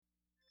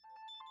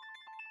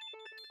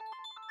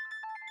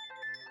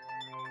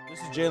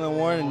This is Jalen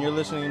Warren, and you're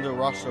listening to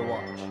Roster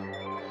Watch.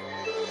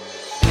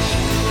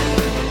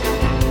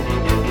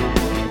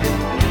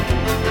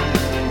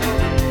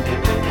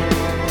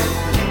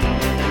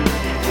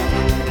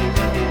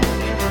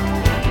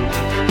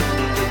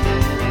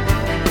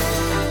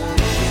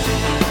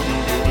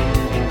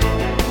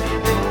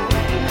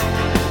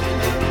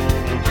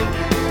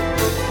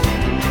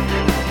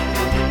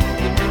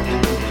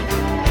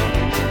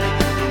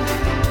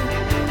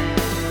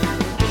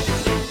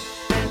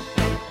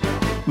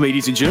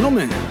 Ladies and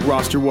gentlemen,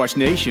 Roster Watch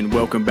Nation,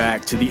 welcome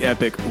back to the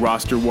epic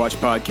Roster Watch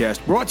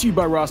podcast, brought to you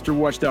by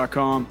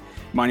RosterWatch.com.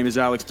 My name is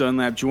Alex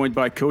Dunlap, joined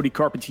by Cody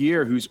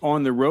Carpentier, who's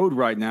on the road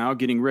right now,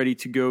 getting ready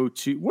to go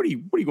to what are you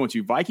going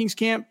to? Vikings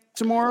camp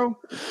tomorrow?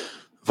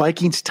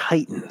 Vikings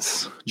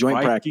Titans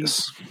joint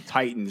practice.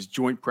 Titans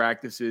joint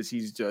practices.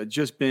 He's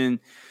just been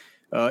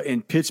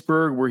in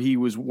Pittsburgh, where he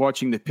was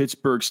watching the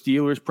Pittsburgh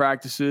Steelers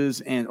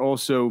practices, and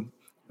also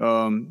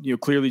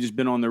clearly just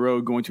been on the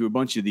road going to a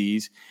bunch of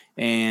these.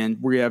 And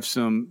we have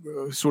some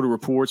sort of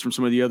reports from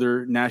some of the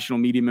other national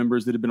media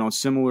members that have been on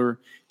similar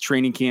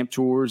training camp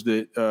tours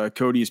that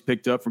Cody has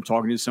picked up from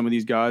talking to some of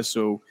these guys.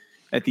 So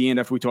at the end,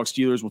 after we talk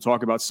Steelers, we'll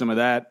talk about some of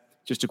that.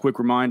 Just a quick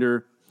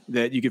reminder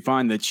that you can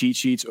find the cheat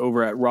sheets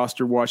over at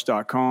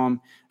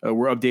RosterWatch.com.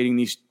 We're updating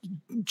these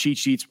cheat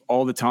sheets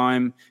all the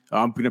time.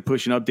 I'm going to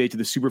push an update to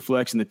the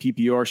Superflex and the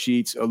PPR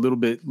sheets a little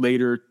bit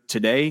later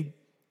today.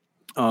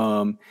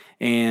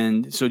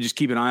 And so just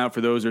keep an eye out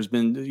for those. There's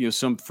been,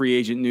 some free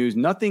agent news,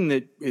 nothing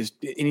that is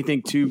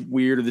anything too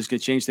weird or that's going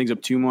to change things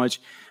up too much.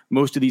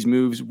 Most of these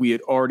moves we had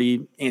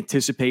already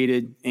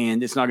anticipated,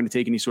 and it's not going to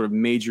take any sort of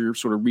major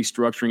sort of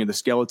restructuring of the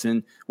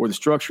skeleton or the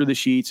structure of the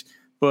sheets,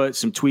 but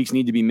some tweaks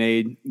need to be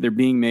made. They're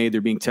being made.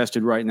 They're being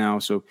tested right now.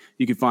 So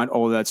you can find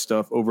all of that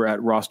stuff over at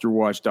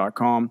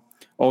rosterwatch.com.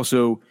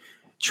 Also,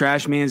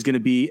 Trash Man's going to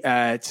be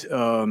at,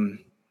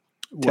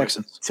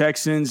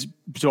 Texans,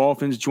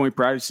 Dolphins joint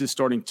practices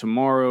starting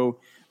tomorrow.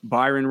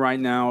 Byron right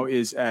now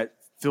is at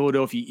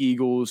Philadelphia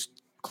Eagles,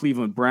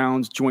 Cleveland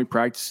Browns joint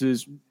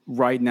practices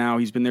right now.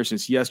 He's been there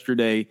since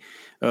yesterday.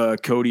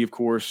 Cody, of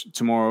course,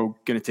 tomorrow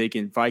going to take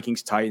in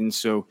Vikings, Titans.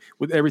 So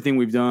with everything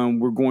we've done,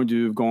 we're going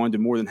to have gone to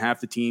more than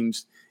half the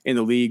teams in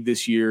the league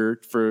this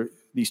year for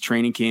these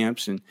training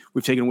camps. And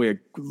we've taken away a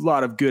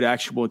lot of good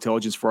actionable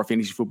intelligence for our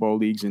fantasy football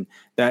leagues. And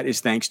that is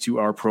thanks to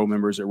our pro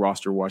members at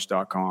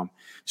rosterwatch.com.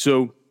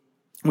 So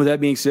with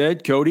that being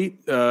said, Cody,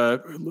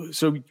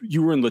 so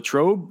you were in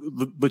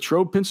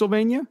Latrobe,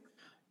 Pennsylvania?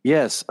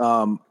 Yes.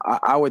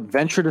 I would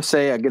venture to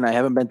say, again, I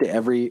haven't been to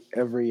every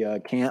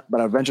camp,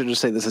 but I would venture to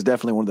say this is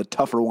definitely one of the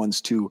tougher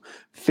ones to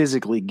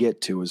physically get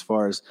to as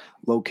far as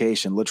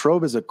location.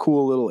 Latrobe is a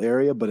cool little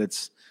area, but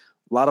it's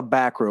a lot of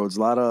back roads,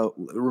 it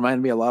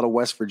reminded me a lot of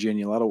West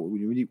Virginia,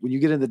 when you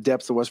get in the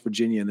depths of West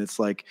Virginia, and it's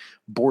like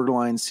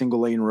borderline single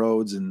lane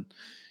roads and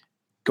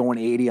going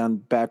 80 on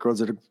back roads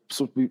that are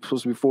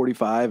supposed to be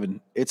 45. And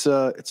it's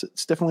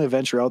definitely a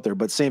venture out there,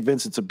 but St.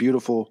 Vincent's a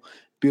beautiful,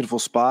 beautiful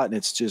spot. And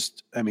it's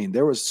just,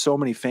 there was so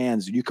many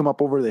fans. You come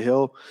up over the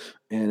hill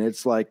and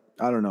it's like,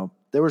 I don't know,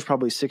 there was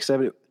probably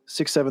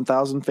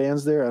 7,000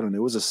 fans there. I don't know.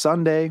 It was a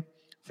Sunday,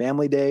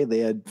 family day. They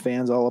had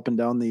fans all up and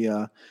down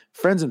the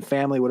friends and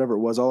family, whatever it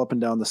was, all up and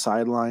down the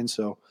sideline.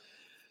 So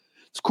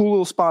it's a cool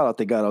little spot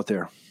they got out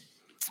there.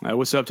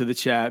 What's up to the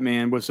chat,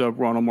 man? What's up,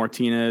 Ronald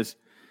Martinez?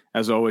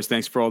 As always,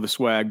 thanks for all the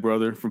swag,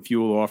 brother, from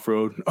Fuel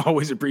Off-Road.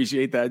 Always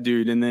appreciate that,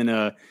 dude. And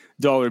then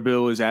Dollar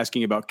Bill is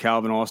asking about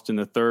Calvin Austin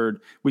III.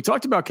 We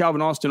talked about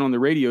Calvin Austin on the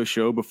radio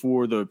show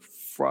before the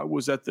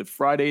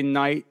Friday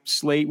night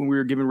slate when we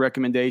were giving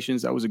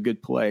recommendations. That was a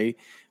good play.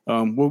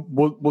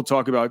 We'll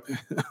talk about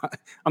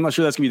 – I'm not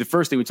sure that's going to be the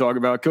first thing we talk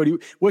about. Cody,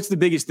 what's the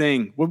biggest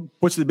thing?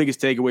 What's the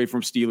biggest takeaway from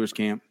Steelers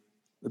camp?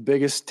 The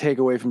biggest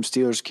takeaway from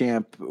Steelers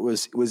camp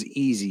was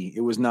easy.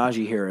 It was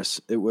Najee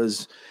Harris. It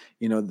was –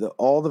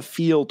 all the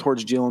feel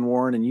towards Jalen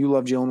Warren, and you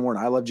love Jalen Warren.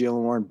 I love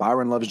Jalen Warren.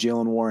 Byron loves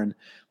Jalen Warren,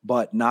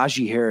 but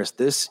Najee Harris,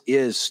 this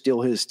is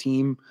still his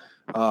team.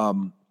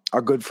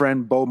 Our good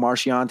friend, Bo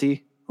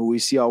Marcianti, who we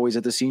see always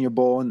at the Senior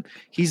Bowl. And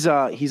he's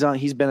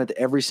been at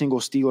every single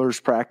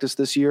Steelers practice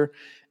this year.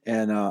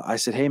 And I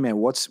said, hey man,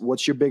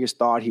 what's your biggest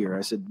thought here?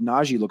 I said,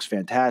 Najee looks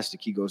fantastic.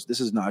 He goes,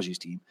 this is Najee's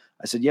team.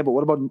 I said, yeah, but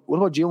what about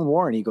Jalen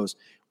Warren? He goes,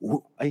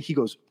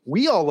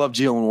 we all love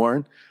Jalen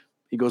Warren.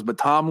 He goes, but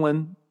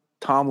Tomlin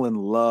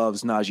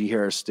loves Najee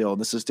Harris still.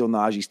 This is still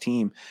Najee's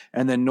team.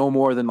 And then no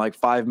more than like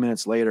 5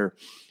 minutes later,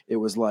 it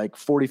was like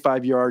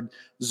 45-yard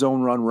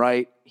zone run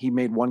right. He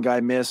made one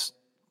guy miss,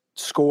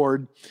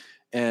 scored,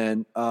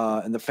 and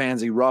the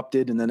fans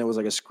erupted. And then it was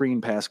like a screen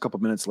pass a couple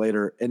minutes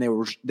later, and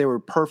they were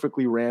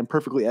perfectly ran,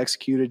 perfectly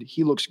executed.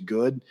 He looks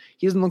good.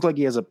 He doesn't look like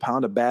he has a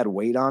pound of bad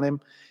weight on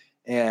him.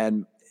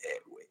 And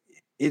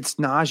it's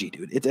Najee,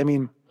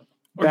 dude.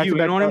 Are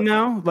you in on him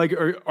now? Like,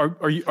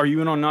 are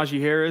you in on Najee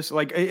Harris?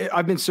 Like,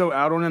 I've been so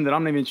out on him that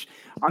I'm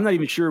not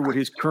even sure what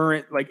his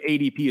current like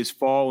ADP has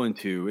fallen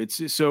to.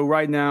 It's so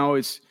right now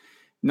it's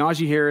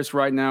Najee Harris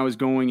right now is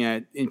going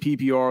in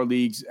PPR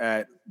leagues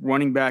at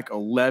running back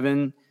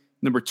 11,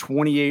 number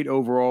 28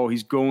 overall.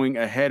 He's going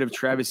ahead of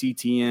Travis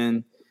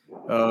Etienne.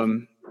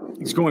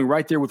 He's going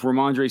right there with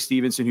Ramondre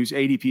Stevenson, whose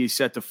ADP is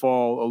set to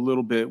fall a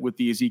little bit with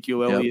the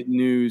Ezekiel Elliott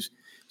news.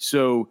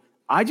 So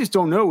I just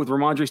don't know with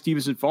Ramondre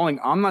Stevenson falling.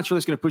 I'm not sure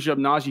that's going to push up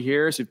Najee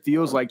Harris. It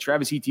feels like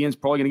Travis Etienne's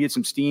probably going to get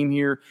some steam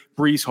here.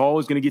 Breece Hall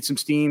is going to get some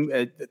steam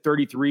at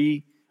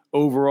 33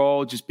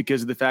 overall, just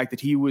because of the fact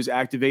that he was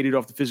activated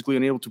off the physically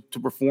unable to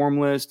perform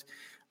list.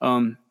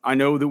 I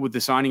know that with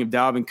the signing of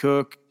Dalvin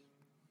Cook,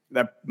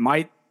 that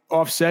might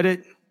offset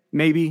it,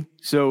 maybe.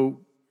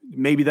 So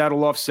maybe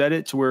that'll offset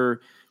it to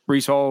where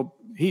Breece Hall,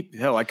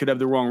 I could have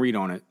the wrong read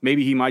on it.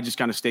 Maybe he might just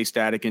kind of stay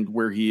static and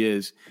where he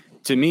is.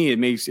 To me, it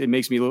makes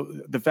me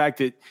the fact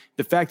that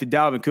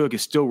Dalvin Cook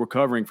is still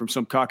recovering from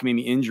some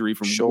cockamamie injury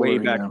from way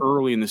back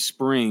early in the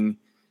spring.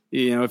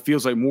 It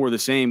feels like more of the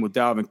same with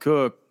Dalvin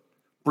Cook.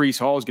 Breece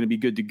Hall is going to be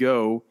good to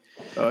go,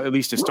 at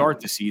least to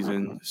start the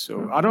season.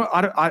 So I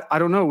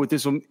don't know what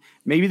this will.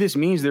 Maybe this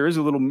means there is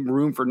a little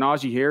room for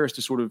Najee Harris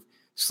to sort of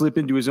slip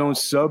into his own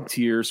sub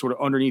tier, sort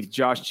of underneath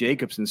Josh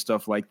Jacobs and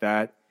stuff like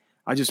that.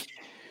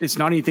 It's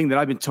not anything that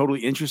I've been totally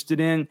interested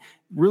in.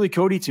 Really,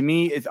 Cody, to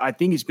me, I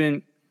think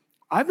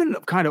I've been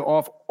kind of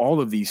off all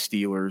of these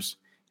Steelers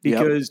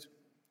because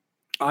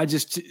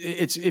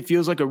it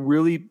feels like a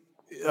really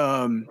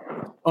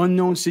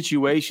unknown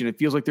situation. It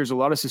feels like there's a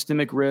lot of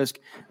systemic risk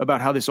about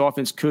how this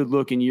offense could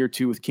look in year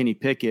 2 with Kenny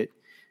Pickett.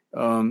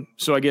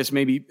 So I guess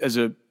maybe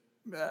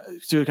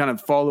to kind of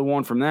follow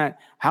on from that,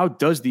 how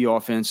does the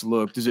offense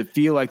look? Does it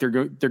feel like they're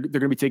going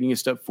to be taking a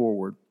step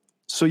forward?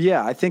 So,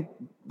 yeah, I think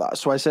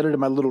so. I said it in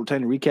my little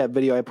tiny recap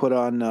video I put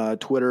on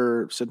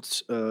Twitter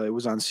since it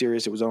was on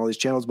Sirius. It was on all these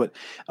channels. But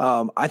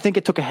I think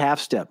it took a half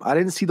step. I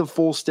didn't see the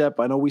full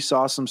step. I know we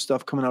saw some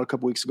stuff coming out a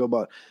couple weeks ago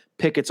about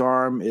Pickett's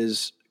arm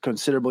is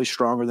considerably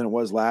stronger than it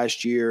was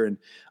last year. And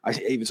I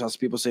even saw some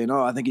people saying,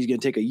 I think he's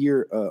going to take a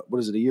year.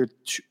 Year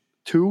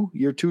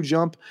two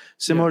jump,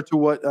 similar to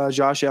what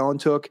Josh Allen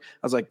took.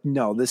 I was like,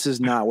 no, this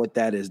is not what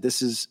that is.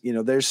 This is,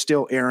 there's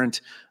still errant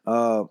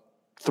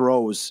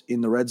throws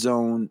in the red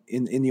zone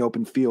in the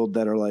open field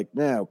that are like,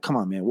 no, come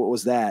on, man, what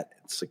was that?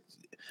 It's like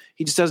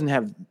he just doesn't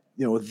have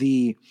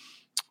the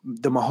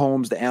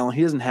Mahomes, the Allen.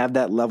 He doesn't have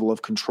that level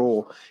of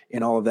control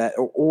in all of that,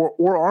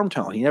 or arm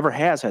talent. He never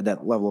has had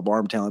that level of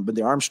arm talent, but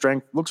the arm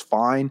strength looks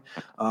fine.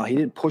 He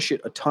didn't push it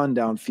a ton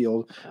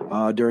downfield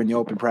during the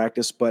open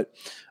practice, but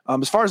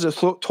as far as the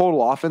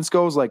total offense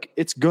goes, like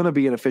it's gonna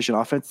be an efficient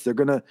offense. They're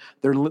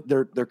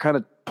kind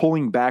of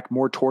pulling back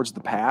more towards the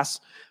pass.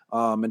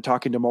 And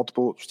talking to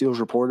multiple Steelers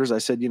reporters, I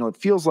said, it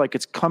feels like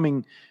it's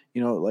coming,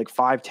 like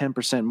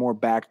 5-10% more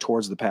back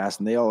towards the pass,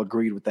 and they all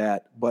agreed with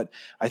that. But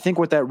I think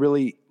what that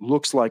really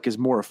looks like is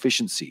more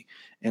efficiency,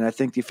 and I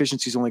think the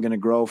efficiency is only going to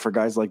grow for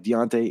guys like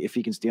Deontay if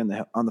he can stay on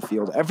the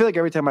field. I feel like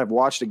every time I've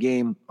watched a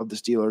game of the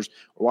Steelers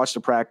or watched a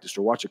practice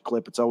or watched a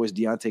clip, it's always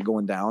Deontay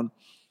going down.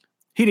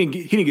 He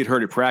didn't get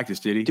hurt at practice,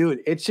 did he?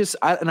 Dude, it's just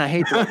I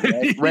hate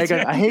to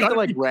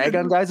rag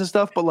on guys and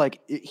stuff, but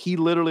like he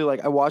literally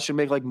I watched him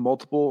make not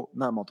multiple.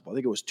 I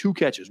think it was 2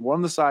 catches, one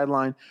on the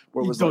sideline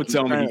where it was toe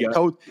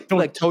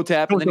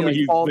tap, and then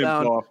he fall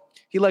down. Off.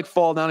 He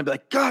fall down and be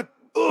like, God,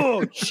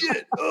 oh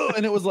shit, oh,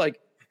 and it was like,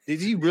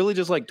 did he really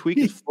just tweak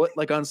his foot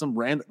on some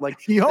random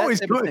he always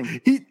could.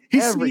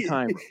 Every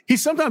time. He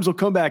sometimes will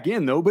come back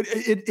in though, but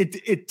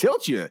it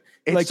tilts you.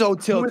 It's so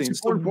tilting. It's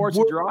important parts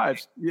of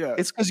drives. Yeah,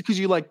 it's because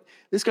you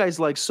this guy's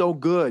so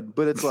good,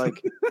 but it's like,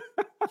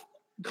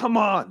 come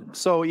on.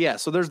 So yeah,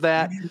 so there's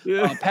that.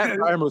 Pat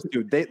Freiermuth,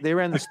 dude, they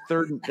ran this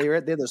they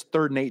had this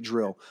 3rd and 8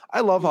 drill.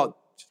 I love how.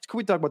 Can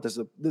we talk about this?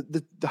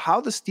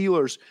 How the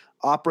Steelers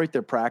operate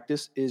their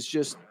practice is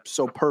just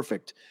so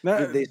perfect.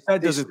 That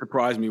doesn't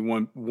surprise me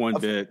one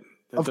bit.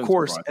 Of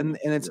course, and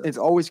it's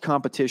always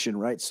competition,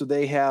 right? So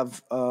they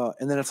have,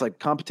 and then it's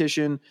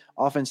competition,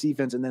 offense,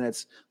 defense, and then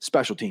it's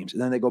special teams,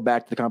 and then they go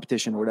back to the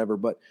competition or whatever.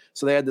 But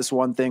so they had this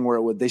one thing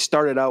where they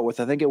started out with,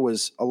 I think it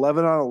was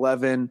 11 on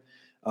 11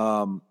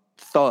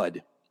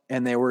 thud,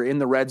 and they were in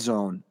the red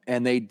zone,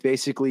 and they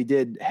basically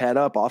did head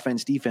up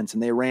offense, defense,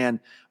 and they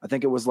ran, I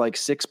think it was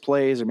 6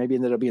 plays, or maybe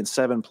ended up being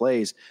 7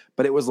 plays,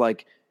 but it was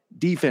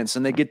defense,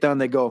 and they get down,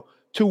 they go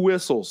 2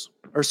 whistles.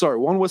 Or sorry,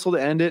 1 whistle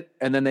to end it,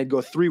 and then they'd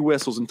go 3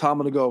 whistles, and Tom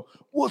would go,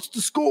 "What's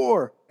the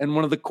score?" And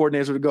one of the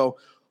coordinators would go,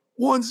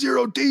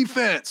 1-0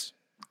 defense.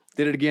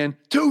 Did it again,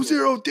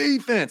 2-0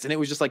 defense, and it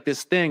was just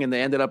this thing, and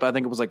they ended up, I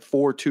think it was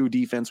 4-2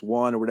 defense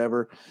 1 or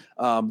whatever.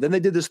 Then they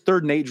did this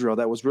 3rd and 8 drill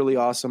that was really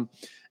awesome,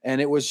 and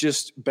it was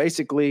just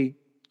basically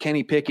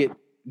Kenny Pickett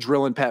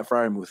drilling Pat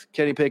Freiermuth,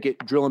 Kenny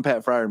Pickett drilling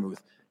Pat Freiermuth,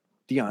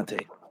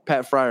 Deontay.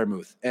 Pat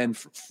Freiermuth, and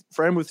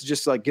Freiermuth is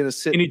just going to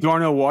sit. Any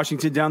Darnell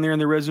Washington down there in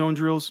the red zone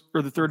drills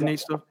or the 3rd and 8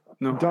 stuff?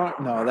 No.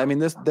 No. I mean,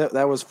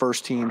 that was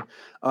first team.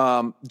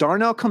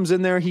 Darnell comes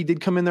in there. He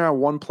did come in there on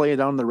 1 play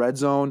down in the red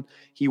zone.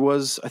 He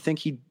was, I think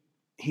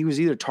he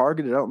was either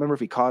targeted. I don't remember if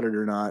he caught it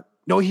or not.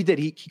 No, he did.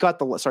 He caught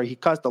the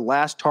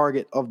last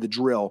target of the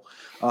drill,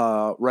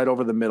 right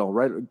over the middle,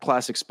 right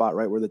classic spot,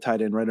 right where the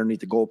tight end, right underneath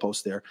the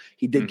goalpost there.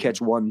 He did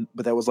catch one,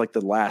 but that was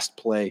the last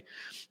play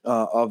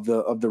of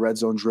the red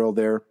zone drill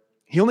there.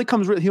 He only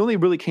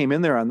really came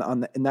in there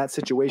in that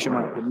situation.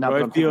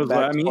 It feels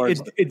like, I mean,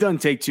 it doesn't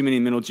take too many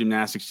mental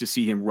gymnastics to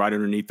see him right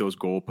underneath those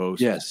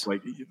goalposts. Yes,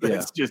 like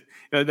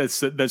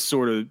that's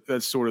sort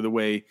of the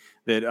way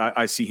that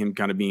I see him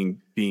kind of being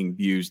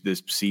used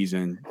this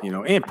season,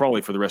 and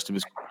probably for the rest of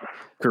his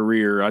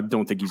career. I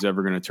don't think he's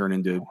ever going to turn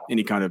into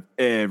any kind of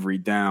every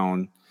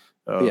down,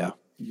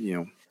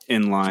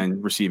 inline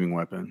receiving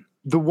weapon.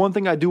 The one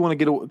thing I do want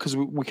to get, because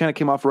we kind of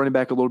came off running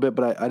back a little bit,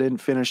 but I didn't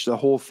finish the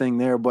whole thing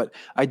there. But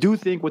I do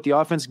think with the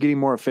offense getting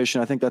more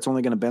efficient, I think that's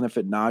only going to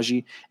benefit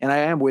Najee. And I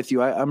am with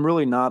you. I'm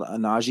really not a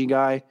Najee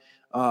guy.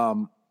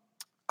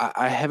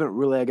 I haven't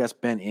really, I guess,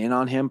 been in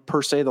on him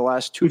per se the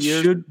last 2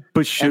 years.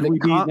 Should we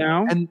be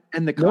now? And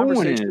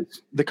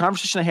the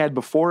conversation I had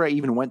before I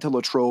even went to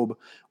Latrobe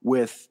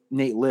with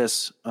Nate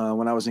Liss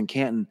when I was in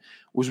Canton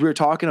was we were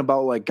talking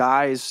about like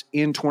guys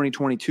in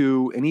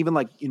 2022 and even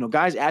like,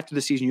 guys after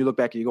the season, you look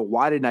back and you go,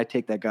 why didn't I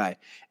take that guy?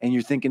 And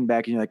you're thinking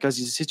back and you're like, because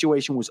his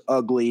situation was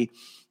ugly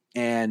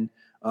and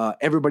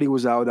everybody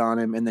was out on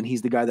him. And then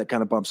he's the guy that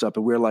kind of bumps up.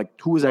 And we're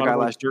like, who was that guy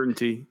last year?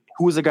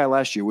 Who was the guy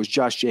last year? It was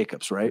Josh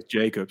Jacobs, right?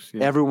 Jacobs.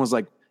 Yeah. Everyone was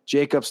like,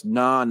 Jacobs,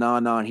 nah.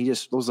 And he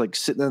just was like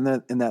sitting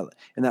in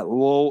that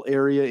lull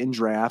area in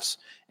drafts,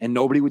 and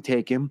nobody would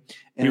take him.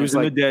 And he was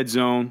in the dead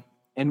zone.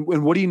 And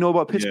what do you know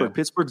about Pittsburgh? Yeah.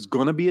 Pittsburgh's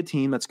going to be a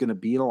team that's going to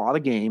be in a lot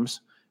of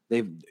games.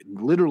 They've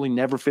literally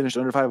never finished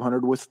under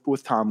 500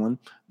 with Tomlin.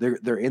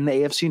 They're in the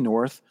AFC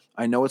North.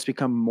 I know it's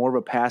become more of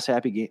a pass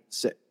happy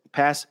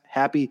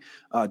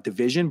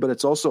division, but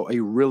it's also a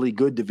really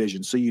good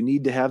division. So you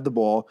need to have the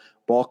ball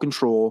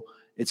control.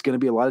 It's going to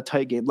be a lot of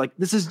tight games. Like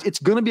it's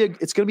going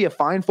to be a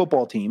fine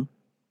football team.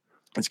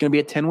 It's going to be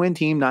a 10-win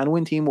team,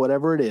 9-win team,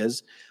 whatever it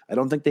is. I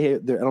don't think they're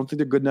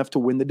good enough to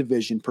win the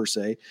division per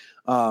se.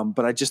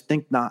 But I just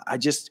think not.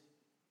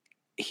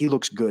 He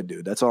looks good,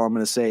 dude. That's all I'm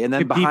going to say. And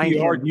then behind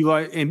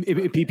PPR, him,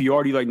 in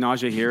PPR, do you like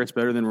Najee Harris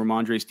better than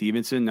Ramondre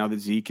Stevenson now that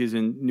Zeke is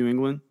in New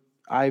England?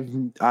 I've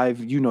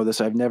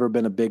this. I've never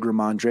been a big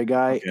Ramondre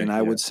guy, okay, and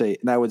I would say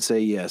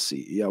yes.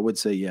 Yeah, I would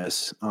say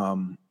yes.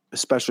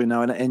 Especially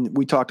now, and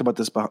we talked about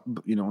this,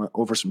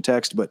 over some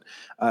text. But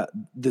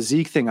the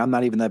Zeke thing, I'm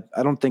not even that.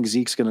 I don't think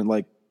Zeke's gonna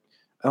make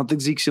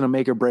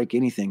or break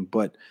anything.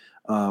 But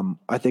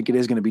I think it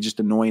is going to be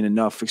just annoying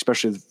enough,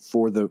 especially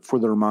for the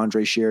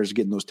Ramondre shares,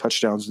 getting those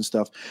touchdowns and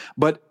stuff.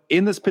 But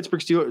in this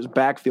Pittsburgh Steelers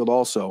backfield,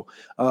 also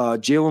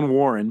Jaylen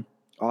Warren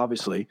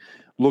obviously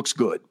looks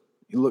good.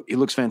 He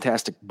looks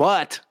fantastic.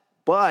 But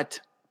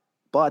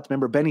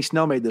remember, Benny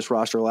Snell made this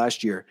roster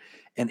last year.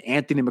 And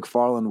Anthony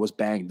McFarland was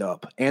banged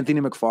up.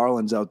 Anthony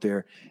McFarland's out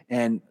there.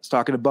 And I was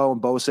talking to Bo, and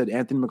Bo said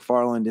Anthony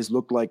McFarland has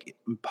looked like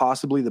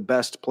possibly the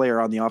best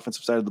player on the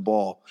offensive side of the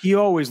ball. He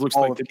always looks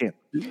like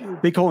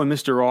they call him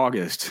Mr.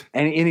 August.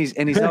 And he's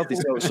healthy.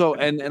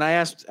 And I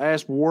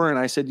asked Warren,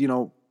 I said,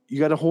 you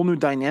got a whole new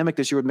dynamic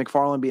this year with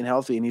McFarland being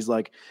healthy. And he's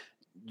like,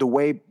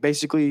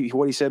 basically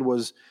what he said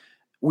was,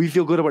 we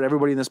feel good about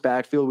everybody in this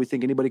backfield. We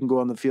think anybody can go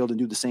on the field and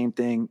do the same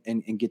thing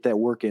and get that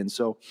work in.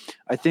 So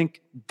I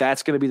think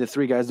that's going to be the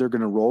three guys they're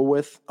going to roll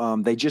with.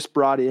 They just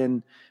brought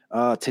in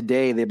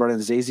today. They brought in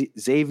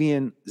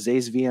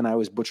Zavian. I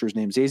always butcher his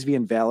name.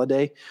 Zavian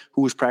Valade,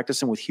 who was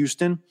practicing with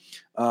Houston.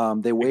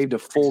 They waived a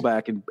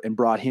fullback and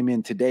brought him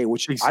in today,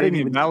 which I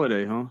didn't even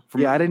Valade, huh?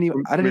 I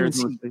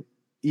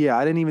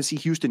didn't even see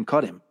Houston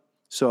cut him.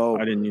 So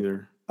I didn't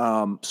either.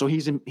 So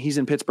he's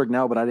in Pittsburgh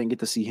now, but I didn't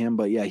get to see him.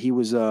 But yeah, he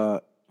was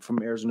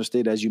from Arizona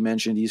State, as you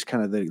mentioned. He's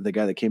kind of the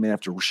guy that came in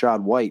after Rashad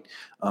White,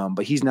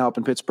 but he's now up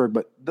in Pittsburgh.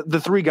 But the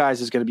three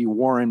guys is going to be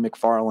Warren,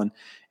 McFarland,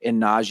 and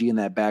Najee in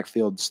that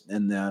backfield.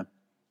 And I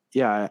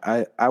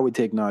would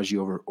take Najee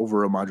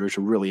over Ramondre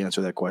to really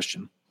answer that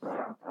question.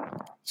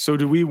 So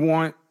do we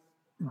want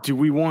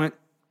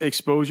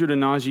exposure to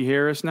Najee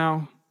Harris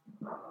now?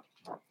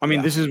 I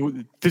mean, this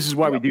is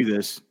why we do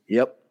this.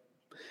 Yep.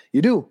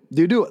 You do.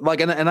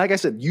 Like, and like I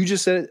said, you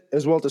just said it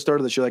as well at the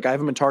start of the show. Like, I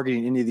haven't been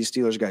targeting any of these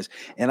Steelers guys,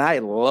 and I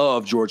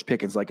love George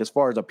Pickens. Like, as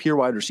far as a pure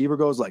wide receiver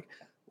goes, like,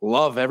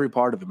 love every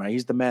part of him. Right?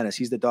 He's the menace.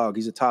 He's the dog.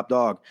 He's a top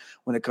dog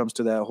when it comes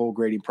to that whole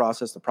grading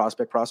process, the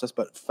prospect process.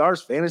 But as far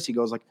as fantasy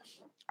goes, like,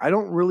 I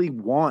don't really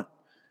want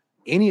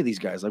any of these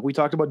guys. Like we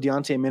talked about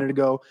Deontay a minute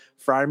ago.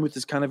 Freiermuth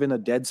is kind of in a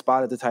dead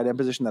spot at the tight end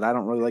position that I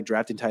don't really like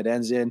drafting tight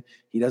ends in.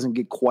 He doesn't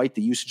get quite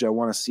the usage I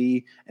want to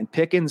see. And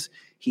Pickens,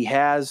 he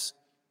has.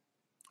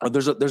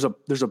 There's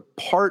a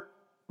part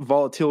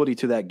volatility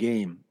to that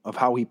game of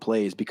how he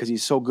plays because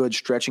he's so good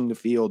stretching the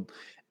field,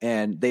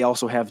 and they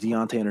also have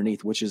Deontay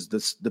underneath, which is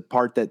the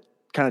part that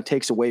kind of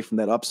takes away from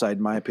that upside,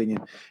 in my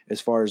opinion, as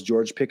far as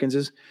George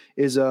Pickens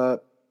is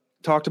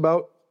talked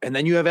about. And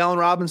then you have Allen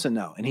Robinson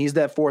now, and he's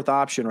that fourth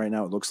option right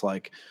now, it looks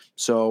like.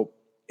 So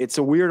it's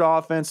a weird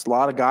offense, a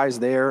lot of guys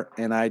there,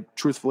 and I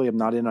truthfully am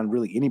not in on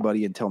really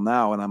anybody until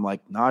now. And I'm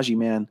like, Najee,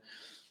 man,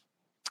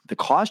 the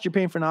cost you're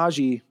paying for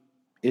Najee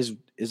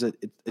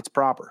it's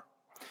proper.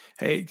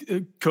 Hey,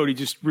 Cody,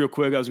 just real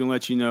quick, I was going to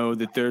let you know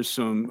that there's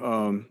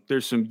some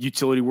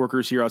utility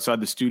workers here outside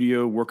the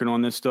studio working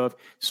on this stuff.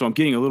 So I'm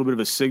getting a little bit of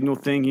a signal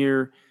thing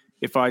here.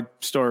 if I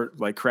start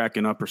like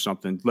cracking up or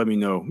something, let me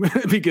know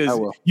because I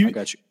will. I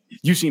got you.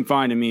 You seem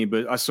fine to me,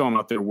 but I saw him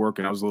out there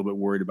working. I was a little bit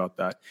worried about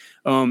that.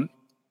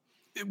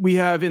 We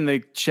have in the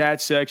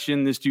chat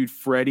section, this dude,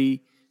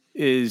 Freddie,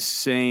 is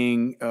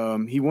saying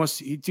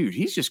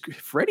he's just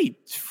Freddie.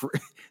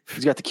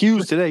 He's got the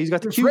cues today. He's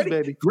got the cues,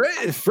 baby.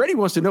 Freddie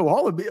wants to know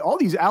all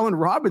these Allen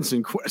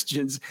Robinson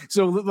questions.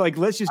 So, like,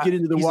 let's just get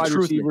into the wide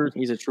receivers.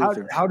 He's a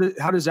truther. How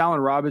does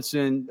Allen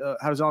Robinson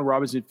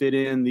fit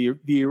in?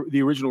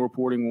 The original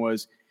reporting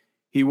was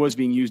he was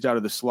being used out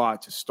of the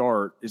slot to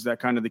start. Is that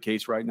kind of the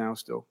case right now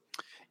still?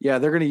 Yeah,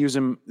 they're going to use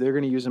him. They're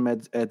going to use him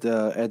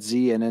at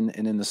Z and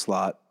in the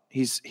slot.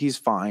 He's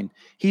fine.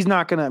 He's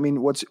not going to. I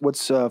mean,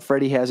 what's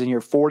Freddie has in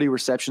here? 40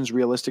 receptions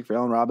realistic for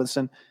Allen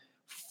Robinson.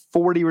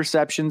 40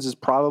 receptions is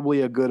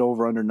probably a good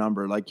over-under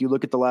number. Like, you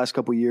look at the last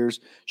couple of years,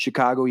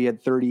 Chicago, he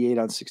had 38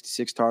 on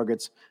 66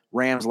 targets.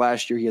 Rams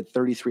last year, he had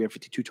 33 on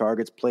 52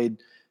 targets, played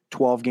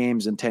 12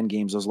 games and 10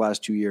 games those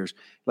last 2 years.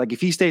 Like, if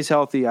he stays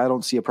healthy, I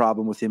don't see a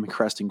problem with him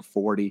cresting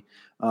 40.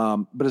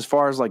 But as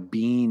far as, like,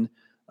 being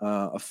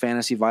a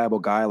fantasy viable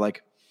guy,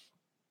 like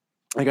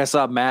I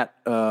saw Matt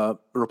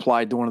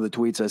replied to one of the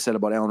tweets I said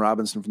about Allen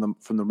Robinson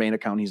from the main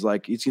account. He's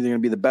like, it's either going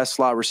to be the best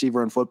slot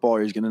receiver in football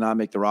or he's going to not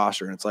make the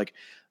roster. And it's like,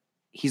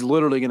 he's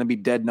literally going to be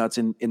dead nuts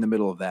in the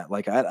middle of that.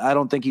 Like, I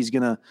don't think he's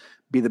going to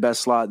be the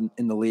best slot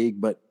in the league,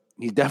 but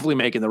he's definitely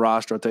making the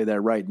roster. I'll tell you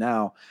that right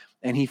now.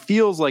 And he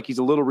feels like he's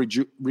a little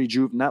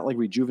not like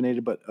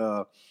rejuvenated, but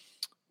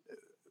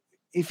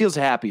he feels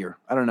happier.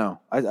 I don't know.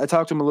 I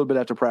talked to him a little bit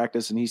after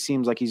practice, and he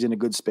seems like he's in a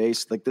good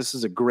space. Like, this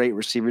is a great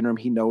receiving room.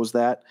 He knows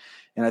that.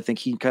 And I think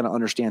he kind of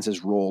understands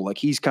his role. Like,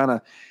 he's kind of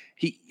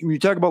when you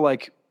talk about,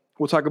 like,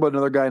 we'll talk about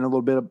another guy in a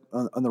little bit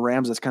on the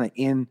Rams that's kind of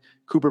in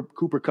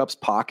Cooper Kupp's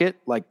pocket.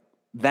 Like,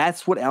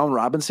 that's what Allen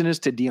Robinson is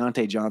to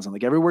Deontay Johnson.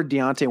 Like, everywhere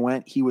Deontay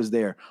went, he was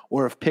there.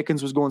 Or if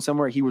Pickens was going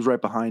somewhere, he was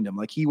right behind him.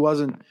 Like, he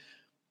wasn't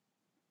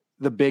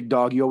the big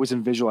dog you always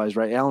visualize,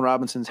 right? Allen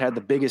Robinson's had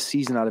the biggest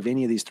season out of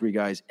any of these three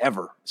guys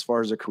ever as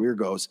far as their career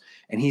goes.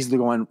 And he's the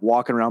one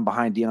walking around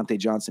behind Deontay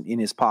Johnson in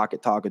his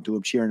pocket, talking to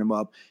him, cheering him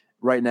up,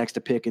 right next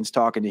to Pickens,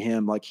 talking to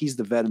him. Like, he's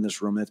the vet in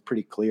this room. That's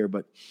pretty clear.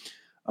 But,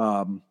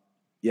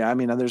 yeah, I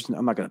mean,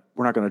 we're not going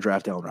to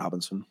draft Allen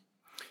Robinson.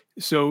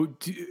 So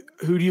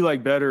who do you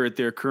like better at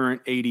their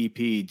current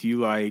ADP? Do you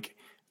like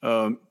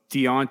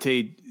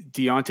Deontay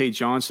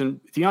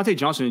Johnson? Deontay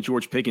Johnson and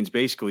George Pickens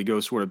basically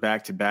go sort of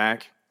back to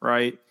back,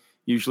 right?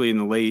 Usually in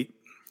the late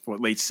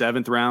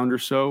 7th round or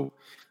so.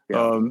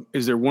 Yeah.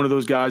 Is there one of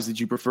those guys that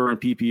you prefer in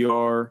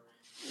PPR?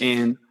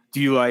 And do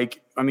you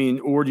like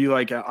Allen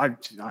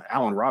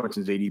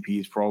Robinson's ADP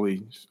is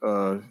probably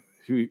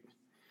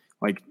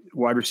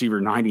wide receiver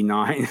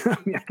 99. I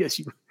mean, I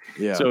guess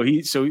yeah. So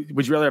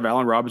would you rather have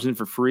Allen Robinson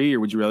for free,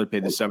 or would you rather pay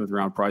the 7th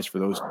round price for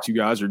those two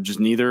guys, or just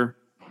neither?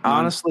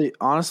 Honestly,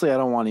 I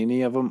don't want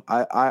any of them.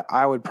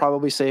 I would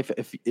probably say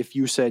if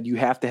you said you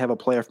have to have a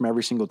player from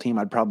every single team,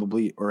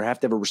 or have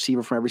to have a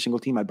receiver from every single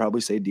team, I'd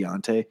probably say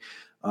Deontay.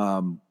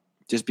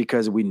 Just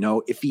because we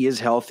know if he is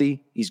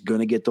healthy, he's going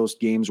to get those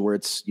games where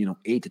it's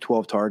 8 to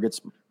 12 targets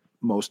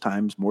most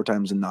times, more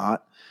times than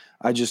not.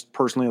 I just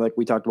personally, like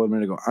we talked about a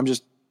minute ago,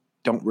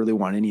 don't really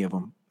want any of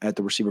them at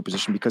the receiver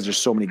position because there's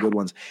so many good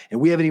ones.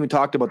 And we haven't even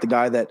talked about the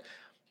guy that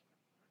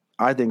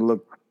I think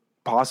looked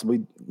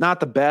possibly not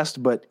the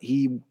best, but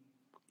it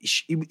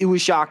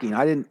was shocking.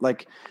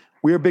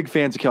 We were big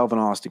fans of Calvin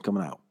Austin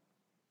coming out.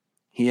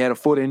 He had a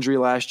foot injury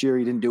last year.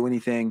 He didn't do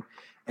anything.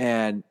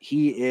 And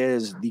he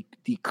is the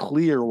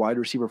clear wide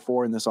receiver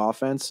 4 in this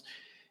offense.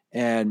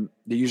 And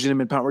they're using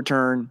him in punt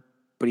return,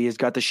 but he has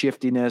got the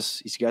shiftiness.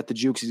 He's got the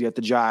jukes. He's got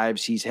the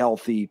jives. He's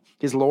healthy.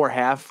 His lower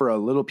half for a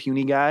little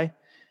puny guy,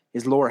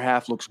 his lower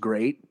half looks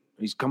great.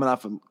 He's coming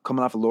off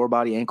a lower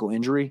body ankle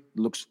injury.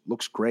 Looks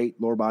great.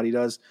 Lower body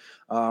does.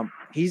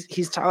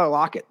 He's Tyler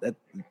Lockett.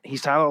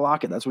 He's Tyler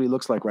Lockett. That's what he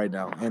looks like right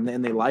now. And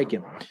they like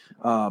him.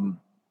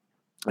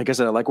 Like I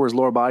said, I like where his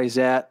lower body's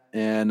at.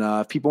 And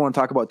if people want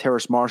to talk about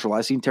Terrace Marshall,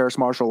 I seen Terrace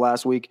Marshall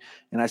last week,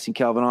 and I seen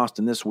Calvin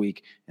Austin this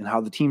week, and how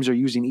the teams are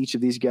using each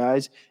of these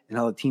guys, and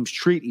how the teams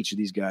treat each of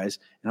these guys,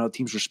 and how the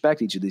teams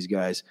respect each of these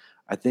guys.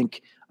 I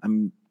think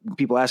when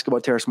people ask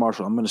about Terrace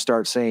Marshall, I'm going to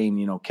start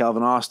saying,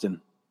 Calvin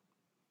Austin.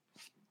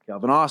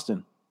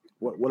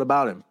 What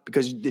about him?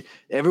 Because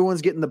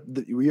everyone's getting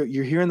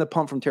you're hearing the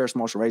pump from Terrace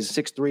Marshall, right? He's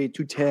 6'3",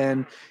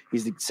 210.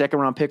 He's the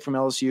 2nd-round pick from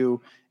LSU,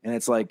 and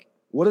it's like,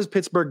 what has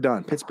Pittsburgh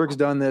done? Pittsburgh's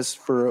done this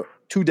for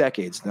 2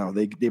 decades now.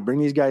 They bring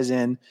these guys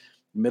in,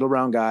 middle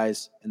round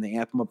guys, and they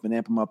amp them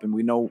up. And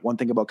we know one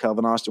thing about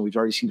Calvin Austin. We've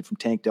already seen it from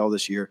Tank Dell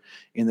this year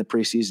in the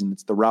preseason.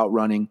 It's the route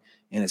running,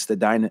 and it's the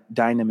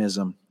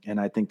dynamism. And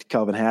I think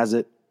Calvin has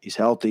it. He's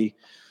healthy.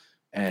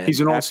 And he's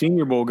an all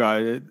Senior Bowl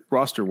guy at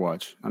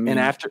RosterWatch. I mean,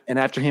 and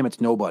after him, it's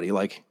nobody.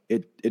 Like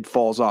it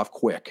falls off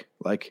quick.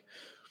 Like.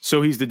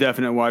 So he's the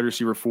definite wide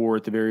receiver 4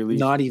 at the very least?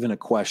 Not even a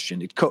question.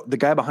 The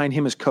guy behind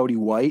him is Cody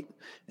White,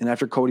 and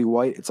after Cody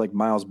White, it's like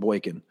Miles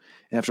Boykin.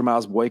 And after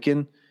Miles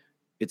Boykin,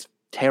 it's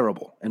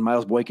terrible, and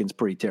Miles Boykin's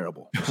pretty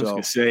terrible. So I was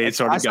gonna say it's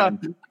already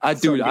gotten. I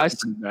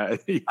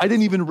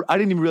didn't even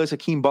realize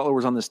Hakeem Butler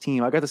was on this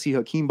team. I got to see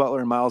Hakeem Butler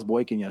and Miles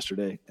Boykin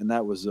yesterday, and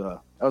that was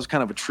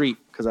kind of a treat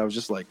because I was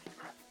just like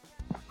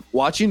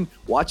watching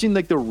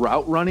like the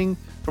route running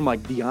from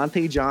like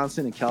Deontay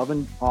Johnson and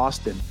Calvin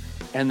Austin,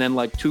 and then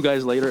like 2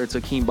 guys later it's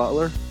Hakeem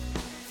Butler.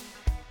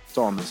 That's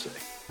all I'm gonna say.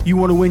 You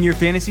want to win your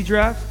fantasy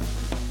draft?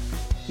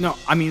 No,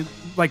 I mean,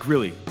 like,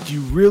 really? Do you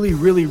really,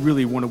 really,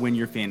 really want to win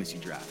your fantasy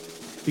draft?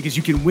 Because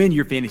you can win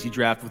your fantasy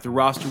draft with the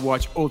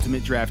RosterWatch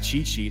Ultimate Draft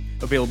Cheat Sheet,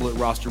 available at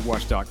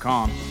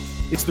RosterWatch.com.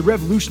 It's the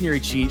revolutionary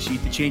cheat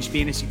sheet that changed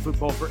fantasy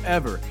football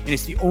forever, and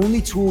it's the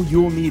only tool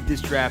you'll need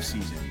this draft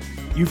season.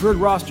 You've heard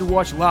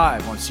RosterWatch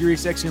live on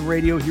SiriusXM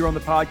Radio, here on the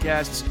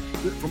podcasts,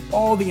 from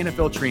all the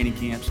NFL training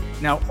camps.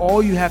 Now,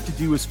 all you have to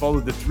do is follow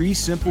the 3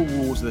 simple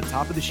rules at the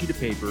top of the sheet of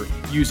paper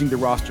using the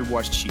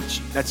RosterWatch cheat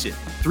sheet. That's it.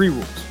 3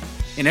 rules.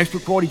 An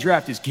expert quality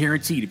draft is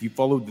guaranteed if you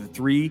follow the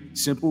 3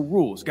 simple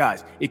rules.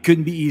 Guys, it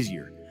couldn't be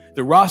easier.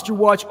 The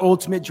RosterWatch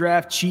Ultimate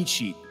Draft Cheat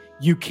Sheet.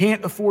 You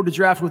can't afford to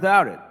draft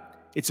without it.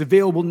 It's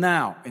available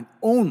now and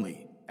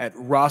only at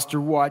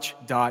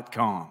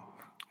RosterWatch.com.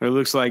 It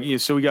looks like,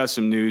 so we got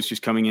some news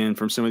just coming in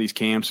from some of these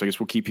camps. I guess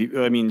we'll keep,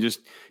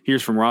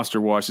 here's from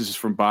RosterWatch. This is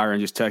from Byron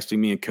just texting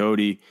me and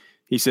Cody.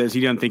 He says he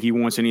doesn't think he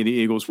wants any of the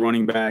Eagles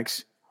running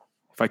backs.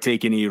 If I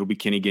take any, it'll be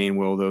Kenny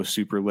Gainwell, though,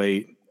 super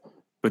late.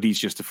 But he's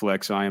just a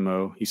flex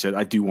IMO. He said,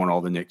 I do want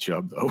all the Nick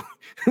Chubb, though.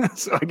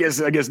 So I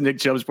guess Nick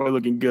Chubb's probably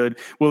looking good.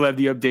 We'll have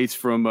the updates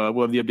from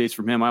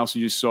him. I also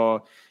just saw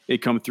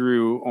it come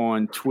through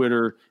on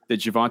Twitter that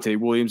Javonte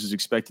Williams is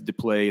expected to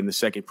play in the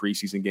second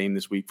preseason game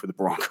this week for the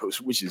Broncos,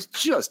 which is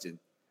just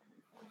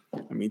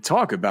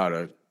talk about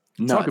a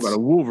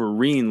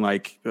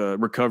Wolverine-like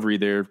recovery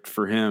there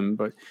for him.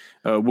 But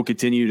we'll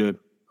continue to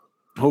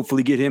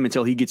hopefully get him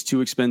until he gets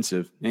too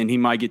expensive, and he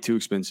might get too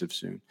expensive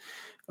soon.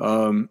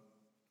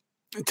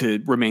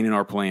 To remain in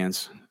our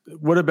plans.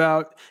 What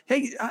about,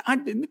 hey,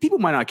 people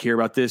might not care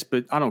about this,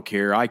 but I don't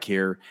care. I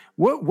care.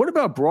 What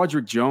about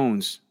Broderick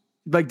Jones?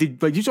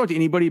 Did you talk to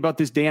anybody about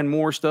this Dan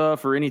Moore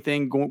stuff or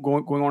anything going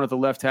on at the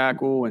left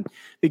tackle? And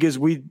because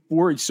we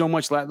worried so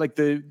much,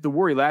 the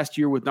worry last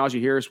year with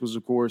Najee Harris was,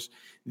 of course,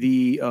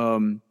 the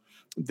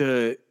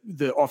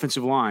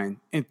offensive line.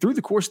 And through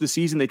the course of the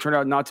season, they turned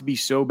out not to be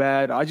so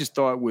bad. I just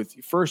thought with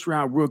first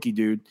round rookie,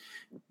 dude,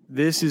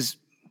 this is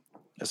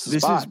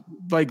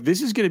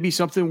going to be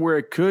something where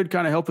it could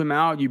kind of help him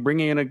out. You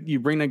bring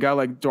a guy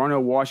like Darnell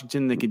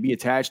Washington that could be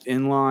attached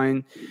in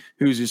line,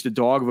 who's just a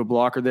dog of a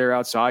blocker there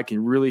outside,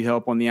 can really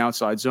help on the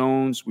outside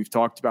zones. We've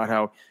talked about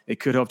how it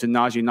could help to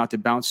Najee not to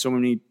bounce so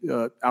many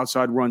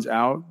outside runs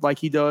out like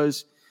he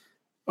does.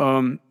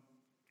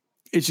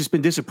 It's just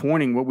been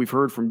disappointing what we've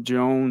heard from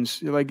Jones.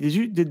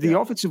 Did the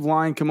offensive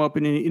line come up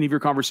in any of your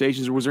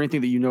conversations, or was there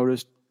anything that you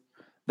noticed?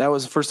 That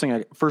was the first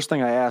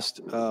thing I asked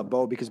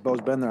Bo, because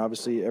Bo's been there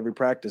obviously every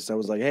practice. I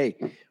was like, hey,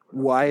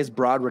 why is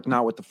Broderick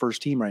not with the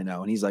first team right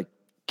now? And he's like,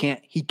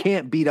 he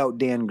can't beat out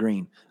Dan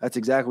Green. That's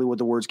exactly what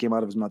the words came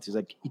out of his mouth. He's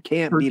like, he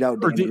can't beat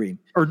out Dan Green.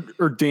 Or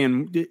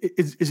Dan,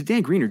 is it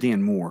Dan Green or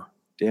Dan Moore?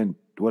 Dan,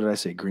 what did I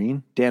say?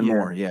 Green? Dan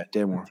Moore. Yeah,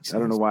 Dan Moore. I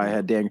don't know why I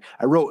had Dan.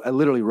 I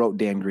literally wrote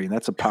Dan Green.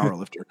 That's a power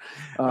lifter.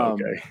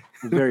 Okay.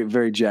 Very,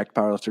 very jacked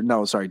power lifter.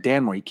 No, sorry,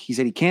 Dan Moore. He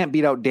said he can't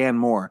beat out Dan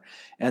Moore.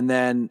 And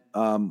then,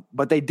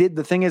 but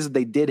the thing is,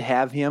 they did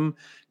have him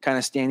kind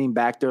of standing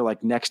back there,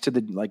 like next to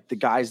the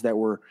guys that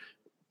were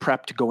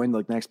prepped to go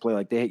into the next play.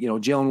 Like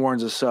Jalen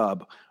Warren's a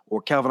sub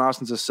or Calvin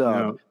Austin's a sub.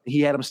 No.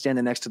 He had him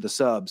standing next to the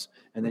subs,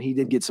 and then he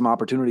did get some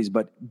opportunities.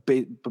 But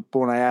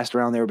when I asked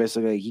around, they were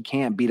basically he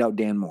can't beat out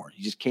Dan Moore.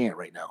 He just can't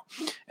right now.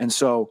 And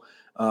so,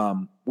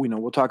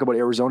 we'll talk about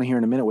Arizona here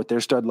in a minute with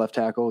their stud left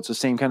tackle. It's the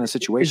same kind of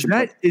situation.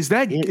 Is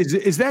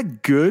that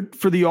good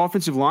for the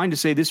offensive line to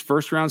say this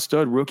first round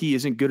stud rookie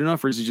isn't good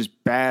enough, or is it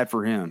just bad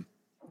for him?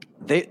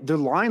 The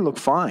line looked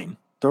fine.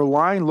 Their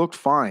line looked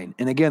fine.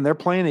 And again, they're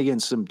playing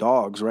against some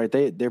dogs, right?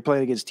 They're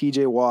playing against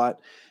TJ Watt,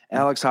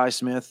 Alex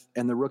Highsmith,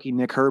 and the rookie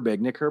Nick Herbig.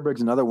 Nick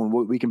Herbig's another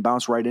one. We can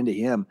bounce right into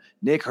him.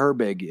 Nick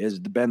Herbig has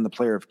been the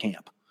player of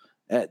camp.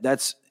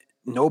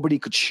 Nobody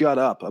could shut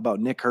up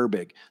about Nick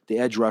Herbig, the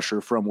edge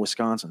rusher from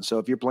Wisconsin. So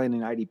if you're playing in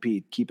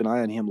IDP, keep an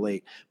eye on him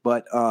late.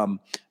 But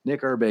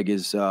Nick Herbig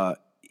is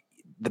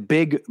the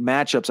big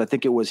matchups. I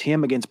think it was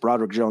him against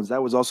Broderick Jones.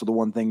 That was also the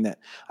one thing that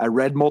I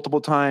read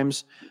multiple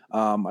times.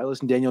 I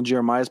listened to Daniel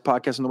Jeremiah's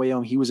podcast on the way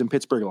home. He was in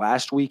Pittsburgh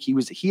last week.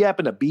 He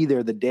happened to be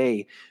there the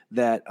day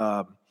that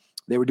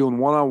they were doing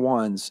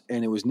one-on-ones,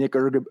 and it was Nick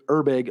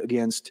Herbig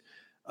against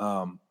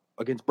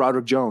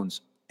Broderick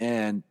Jones.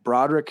 And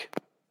Broderick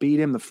beat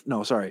him.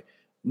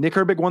 Nick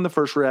Herbig won the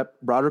first rep.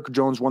 Broderick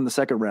Jones won the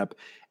second rep.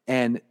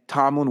 And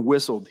Tomlin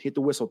hit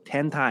the whistle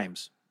 10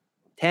 times.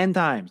 10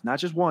 times, not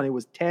just one. It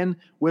was 10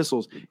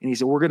 whistles. And he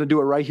said, we're going to do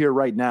it right here,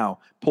 right now.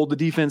 Pulled the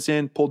defense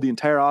in, pulled the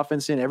entire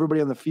offense in,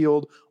 everybody on the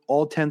field,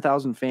 all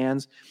 10,000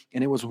 fans.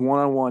 And it was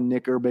one-on-one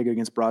Nick Herbig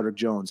against Broderick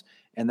Jones.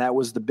 And that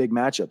was the big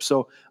matchup.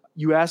 So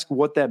you ask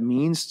what that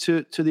means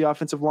to the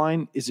offensive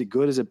line. Is it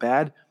good? Is it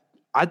bad?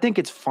 I think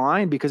it's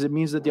fine because it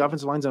means that the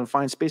offensive line's on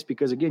fine space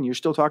because, again, you're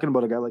still talking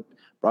about a guy like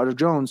Broderick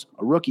Jones,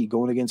 a rookie,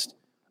 going against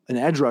an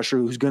edge rusher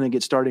who's going to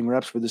get starting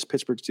reps for this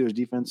Pittsburgh Steelers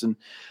defense. And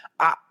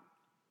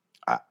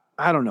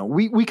I don't know.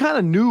 We kind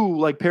of knew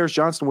like Paris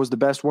Johnson was the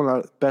best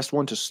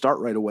one to start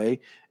right away.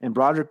 And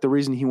Broderick, the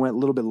reason he went a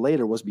little bit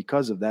later was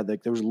because of that.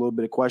 Like there was a little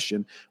bit of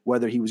question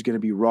whether he was going to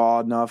be raw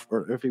enough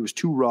or if he was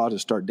too raw to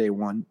start day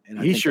one.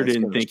 And he sure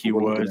didn't think he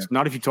was.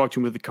 Not if you talked to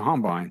him at the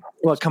combine.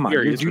 Well, come on.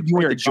 You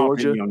went to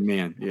Georgia. Young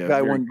man. Yeah,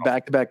 guy won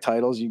back-to-back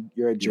titles.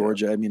 You're at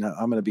Georgia. Yeah. I mean,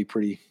 I'm going to be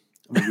pretty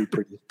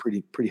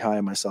high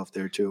on myself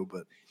there too.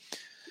 But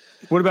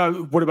what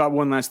about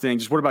one last thing?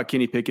 Just what about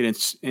Kenny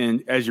Pickett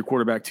and as your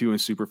quarterback too in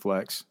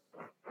Superflex?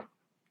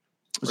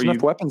 There's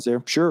enough weapons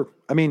there. Sure.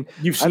 I mean,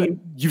 you've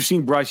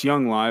seen Bryce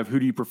Young live. Who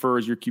do you prefer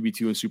as your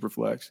QB2 in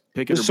Superflex?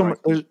 Pickett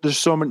there's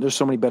so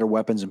many better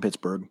weapons in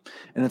Pittsburgh,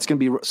 and it's going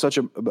to be such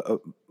a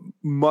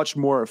much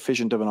more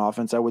efficient of an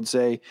offense, I would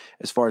say,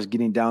 as far as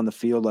getting down the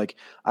field. Like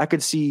I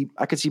could see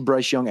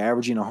Bryce Young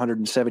averaging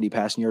 170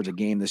 passing yards a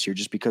game this year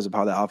just because of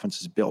how the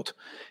offense is built.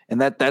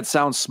 And that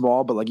sounds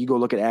small, but like you go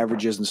look at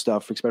averages and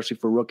stuff, especially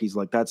for rookies,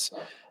 like that's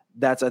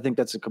I think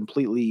that's a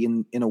completely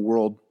in a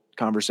world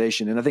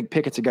conversation. And I think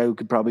Pickett's a guy who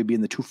could probably be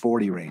in the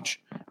 240 range,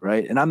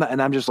 right? And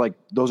I'm just like,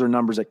 those are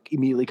numbers that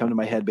immediately come to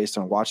my head based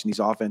on watching these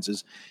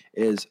offenses.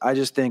 Is I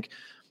just think,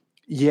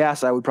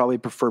 yes, I would probably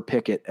prefer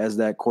Pickett as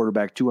that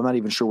quarterback too. I'm not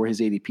even sure where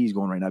his ADP is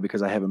going right now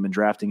because I haven't been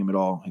drafting him at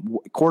all.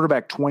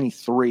 Quarterback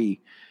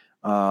 23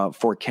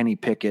 for Kenny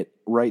Pickett,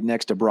 right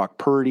next to Brock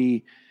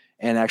Purdy,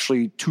 and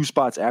actually 2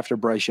 spots after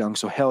Bryce Young.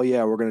 So hell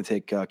yeah, we're going to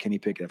take Kenny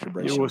Pickett after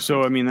Bryce Young.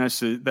 So I mean,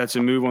 that's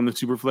a move on the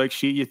Superflex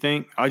sheet. You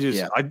think? I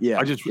just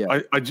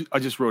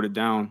wrote it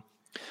down.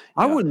 Yeah.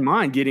 I wouldn't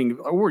mind getting,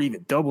 or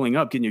even doubling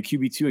up, getting your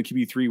QB2 and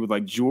QB3 with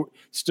like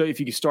if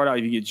you could start out,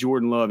 if you get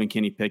Jordan Love and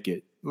Kenny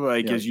Pickett,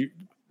 like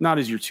not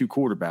as your 2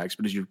 quarterbacks,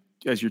 but as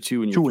your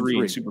 2 and your 3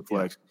 in Superflex.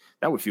 Yeah.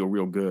 That would feel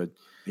real good.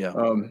 Yeah.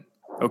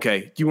 Okay.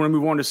 Do you want to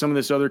move on to some of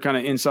this other kind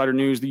of insider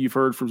news that you've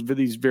heard from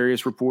these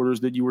various reporters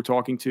that you were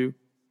talking to?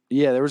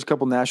 Yeah, there was a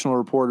couple national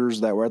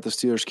reporters that were at the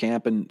Steelers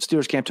camp, and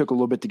Steelers camp took a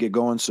little bit to get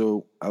going,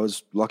 so I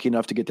was lucky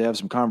enough to get to have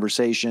some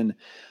conversation.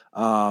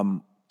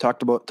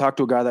 Talked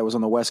to a guy that was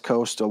on the West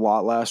Coast a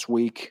lot last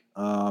week.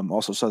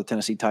 Also saw the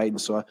Tennessee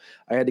Titans, so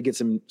I had to get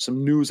some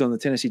news on the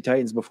Tennessee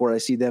Titans before I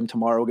see them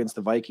tomorrow against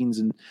the Vikings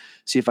and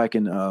see if I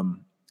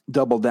can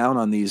double down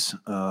on these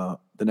the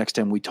next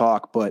time we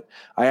talk. But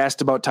I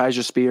asked about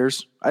Tyjae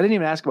Spears. I didn't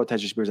even ask about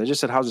Tyjae Spears. I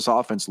just said, how's this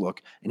offense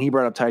look? And he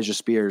brought up Tyjae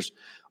Spears.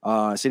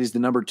 I said he's the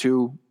number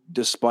 2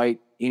 despite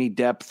any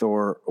depth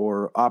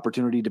or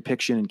opportunity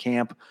depiction in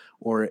camp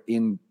or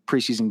in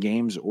preseason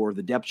games or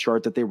the depth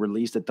chart that they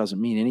released that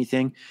doesn't mean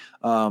anything.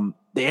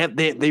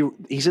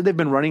 He said they've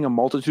been running a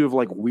multitude of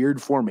like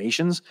weird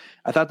formations.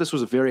 I thought this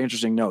was a very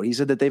interesting note. He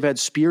said that they've had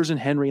Spears and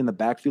Henry in the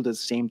backfield at the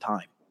same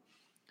time.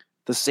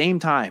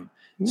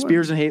 What?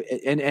 Spears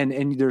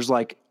and there's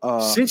like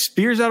since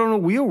Spears out on a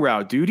wheel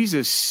route, dude, he's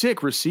a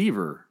sick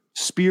receiver.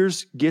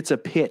 Spears gets a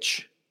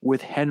pitch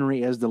with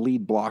Henry as the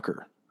lead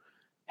blocker.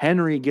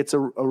 Henry gets a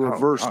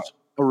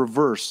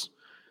reverse,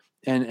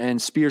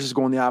 and Spears is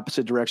going the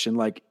opposite direction.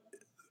 Like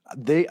I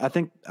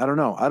don't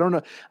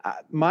know.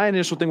 My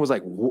initial thing was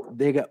like, what?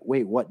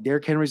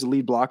 Derrick Henry's the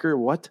lead blocker?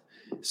 What?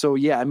 So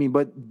yeah, I mean,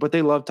 but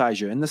they love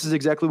Tyjae, and this is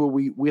exactly what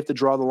we have to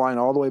draw the line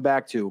all the way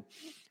back to,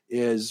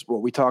 is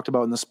what we talked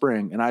about in the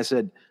spring. And I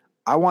said,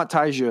 I want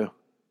Tyjae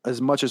as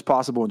much as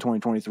possible in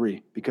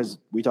 2023 because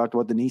we talked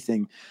about the knee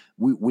thing.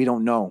 We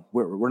don't know.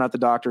 We're not the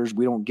doctors.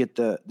 We don't get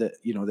the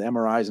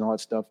MRIs and all that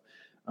stuff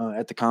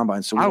at the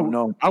combine, so we don't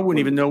know. I wouldn't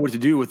even know what to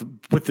do with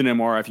an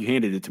MRI if you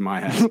handed it to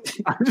my house.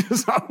 I'd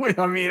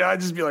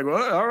just be like,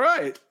 well, all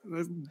right,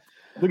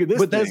 look at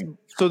this.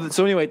 But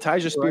so anyway,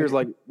 Tyjae Spears,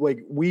 like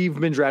we've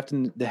been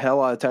drafting the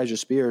hell out of Tyjae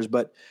Spears,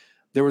 but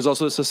there was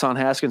also this Hassan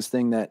Haskins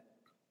thing that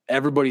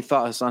everybody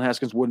thought Hassan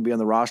Haskins wouldn't be on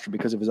the roster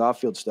because of his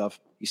off-field stuff.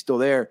 He's still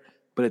there,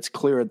 but it's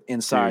clear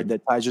inside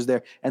that Tyjae's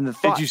there. And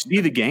did you see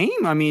the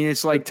game? I mean,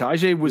 it's like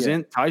Tyjae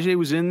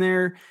was in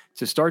there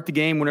to start the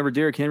game whenever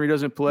Derrick Henry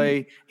doesn't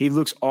play. He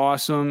looks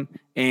awesome,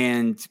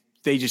 and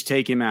they just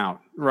take him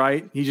out,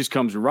 right? He just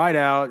comes right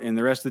out, and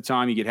the rest of the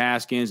time you get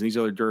Haskins and these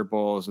other dirt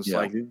balls. It's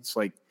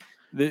like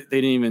they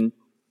didn't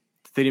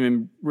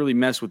even really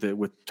mess with it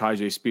with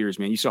Tyjae Spears,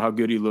 man. You saw how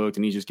good he looked,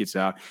 and he just gets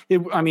out.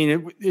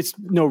 It's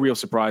no real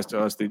surprise to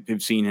us that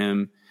have seen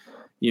him,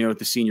 at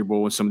the Senior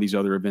Bowl and some of these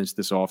other events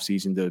this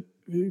offseason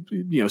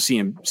to, see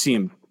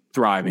him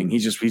thriving.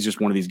 He's just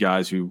one of these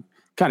guys who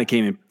kind of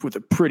came in with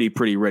a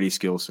pretty ready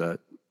skill set.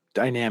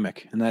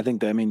 Dynamic. And I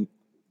think that,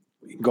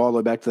 go all the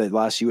way back to that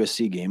last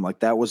USC game. Like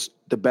that was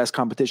the best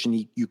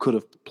competition you could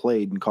have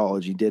played in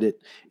college. He did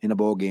it in a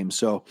bowl game.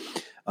 So,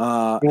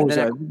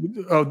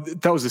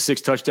 that was a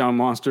 6 touchdown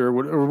monster.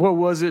 Or what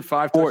was it?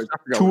 5 touchdowns?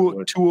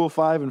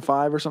 205 and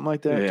 5 or something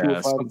like that. Yeah,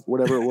 205,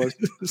 whatever it was.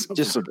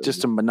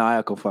 just a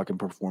maniacal fucking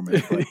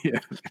performance.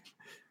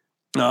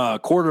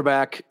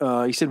 Quarterback.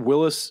 He said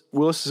Willis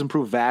has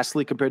improved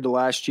vastly compared to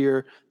last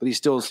year, but he's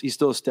still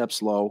a step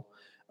slow.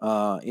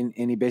 And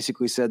he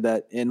basically said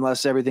that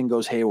unless everything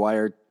goes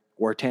haywire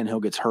or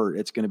Tannehill gets hurt,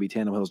 it's going to be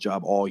Tannehill's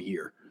job all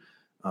year.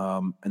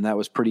 And that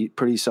was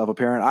pretty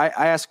self-apparent.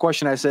 I asked a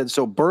question. I said,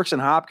 so Burks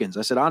and Hopkins,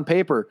 I said, on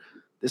paper,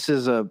 this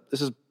feels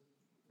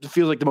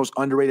like the most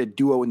underrated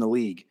duo in the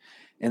league.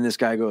 And this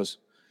guy goes,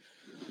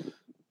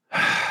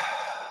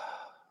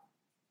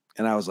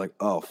 and I was like,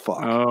 oh,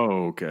 fuck.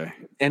 Oh, okay.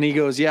 And he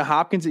goes, yeah,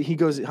 Hopkins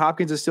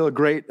is still a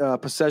great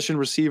possession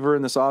receiver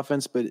in this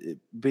offense, but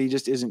he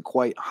just isn't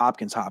quite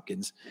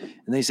Hopkins.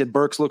 And they said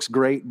Burks looks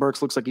great.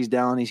 Burks looks like he's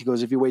down. He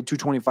goes, if he weighed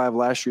 225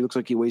 last year, he looks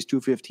like he weighs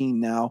 215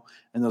 now,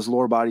 and those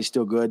lower body's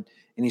still good.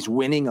 And he's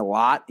winning a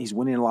lot. He's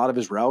winning a lot of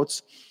his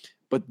routes.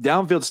 But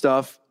downfield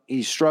stuff,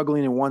 he's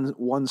struggling in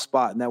one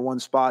spot, and that one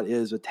spot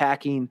is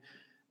attacking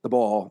the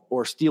ball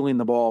or stealing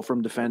the ball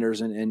from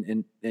defenders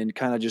and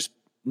kind of just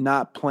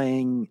not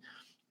playing.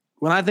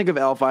 When I think of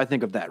alpha, I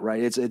think of that,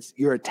 right? It's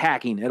you're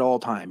attacking at all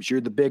times.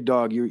 You're the big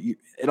dog. You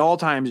at all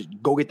times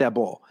go get that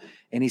ball.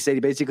 And he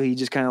said he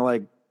just kind of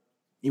like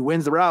he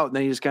wins the route and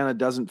then he just kind of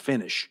doesn't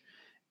finish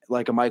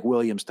like a Mike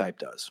Williams type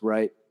does,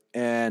 right?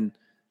 And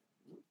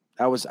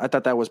I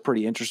thought that was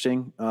pretty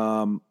interesting.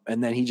 And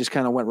then he just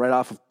kind of went right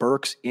off of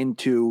Burks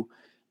into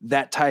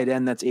that tight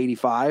end that's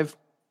 85.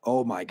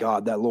 Oh my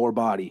God, that lower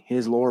body.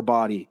 His lower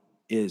body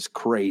is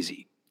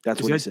crazy. That's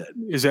what he said.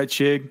 Is that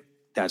Chig?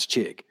 That's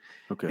Chig.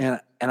 Okay.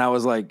 And I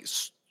was like,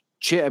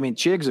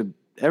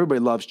 everybody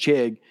loves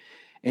Chig.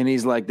 And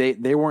he's like,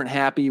 they weren't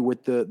happy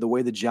with the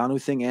way the Jonnu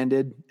thing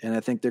ended. And I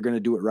think they're going to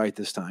do it right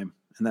this time.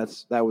 And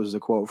that was the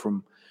quote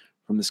from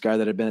this guy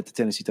that had been at the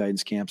Tennessee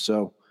Titans camp.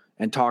 So,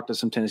 and talked to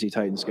some Tennessee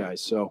Titans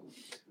guys. So,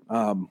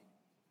 how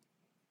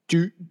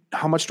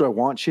much do I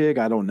want Chig?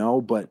 I don't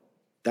know, but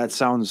that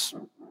sounds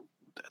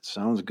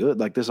good.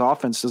 Like this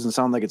offense doesn't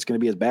sound like it's going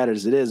to be as bad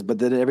as it is, but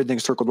then everything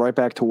circled right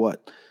back to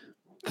what?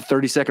 The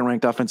 32nd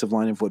ranked offensive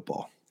line in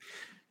football.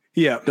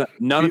 Yeah.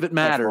 None of it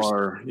matters.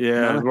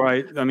 Yeah.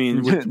 Right. I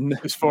mean,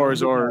 as far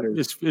as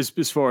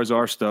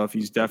our stuff,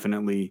 he's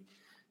definitely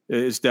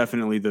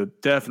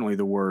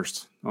the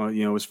worst,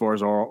 as far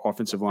as our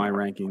offensive line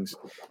rankings.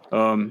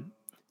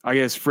 I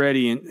guess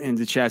Freddie in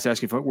the chat's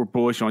asking if we're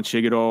bullish on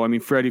Chig at all. I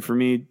mean, Freddie, for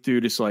me,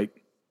 dude, it's like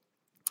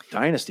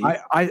dynasty.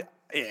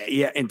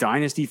 Yeah, in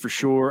dynasty for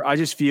sure. I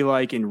just feel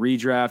like in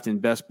redraft and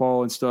best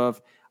ball and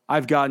stuff,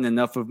 I've gotten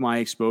enough of my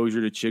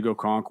exposure to Chig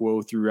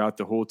Okonkwo throughout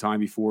the whole time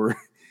before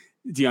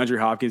DeAndre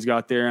Hopkins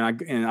got there,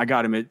 and I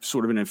got him at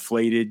sort of an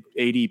inflated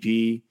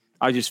ADP.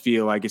 I just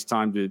feel like it's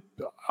time to.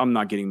 I'm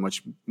not getting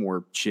much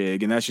more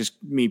Chig, and that's just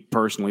me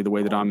personally, the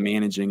way that I'm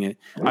managing it.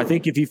 I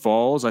think if he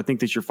falls, I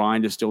think that you're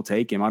fine to still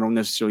take him. I don't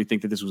necessarily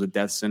think that this was a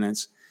death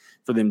sentence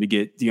for them to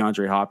get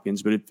DeAndre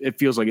Hopkins, but it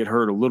feels like it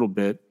hurt a little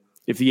bit.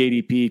 If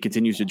the ADP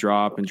continues to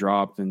drop,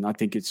 then I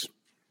think it's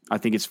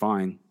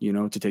fine,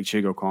 to take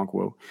Chig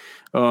Okonkwo.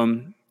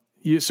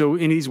 So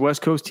any of these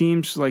West Coast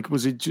teams, like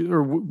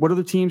what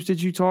other teams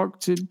did you talk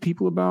to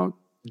people about?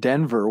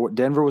 Denver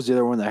was the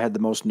other one that I had the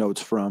most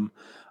notes from.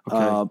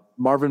 Okay.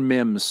 Marvin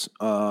Mims,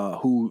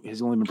 who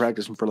has only been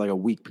practicing for like a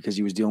week because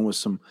he was dealing with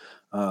some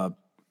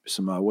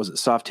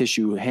soft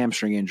tissue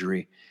hamstring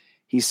injury.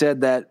 He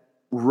said that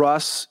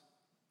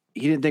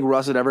he didn't think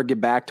Russ would ever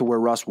get back to where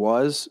Russ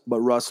was, but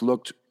Russ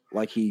looked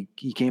like he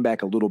came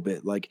back a little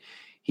bit. Like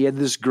he had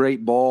this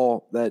great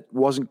ball that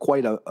wasn't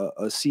quite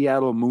a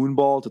Seattle moon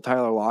ball to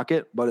Tyler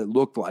Lockett, but it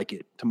looked like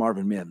it to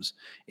Marvin Mims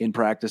in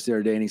practice the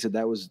other day. And he said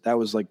that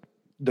was like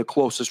the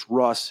closest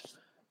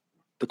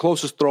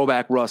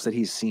throwback Russ that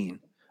he's seen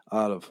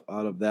out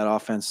of that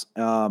offense.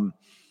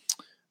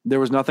 There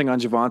was nothing on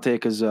Javonte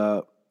because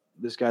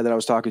this guy that I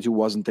was talking to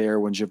wasn't there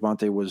when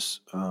Javonte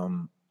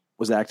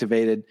was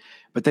activated.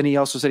 But then he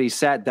also said he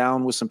sat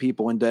down with some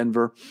people in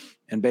Denver,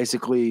 and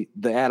basically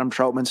the Adam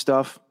Troutman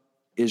stuff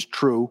is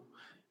true.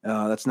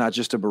 That's not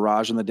just a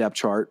barrage on the depth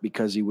chart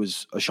because he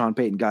was a Sean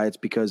Payton guy. It's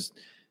because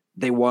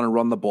they want to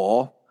run the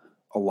ball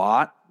a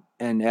lot,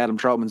 and Adam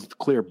Troutman's the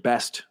clear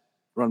best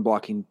run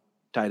blocking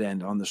tight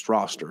end on this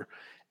roster.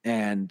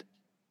 And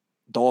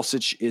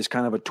Dulcich is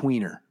kind of a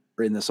tweener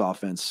in this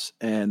offense,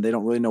 and they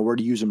don't really know where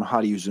to use him or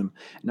how to use him.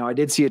 Now, I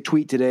did see a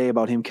tweet today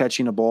about him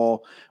catching a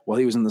ball while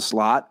he was in the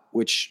slot,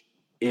 which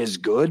is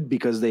good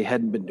because they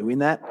hadn't been doing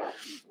that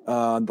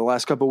the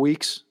last couple of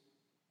weeks.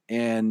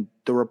 And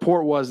the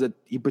report was that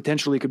he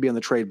potentially could be on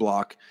the trade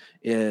block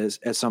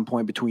at some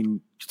point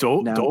between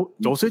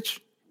Dulcich?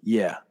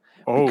 Yeah.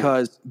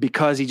 Oh.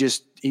 Because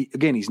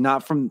he's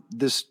not from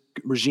this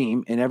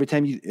regime. And every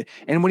time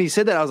and when he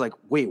said that, I was like,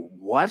 wait,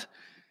 what?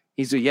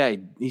 He said, yeah.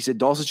 He said,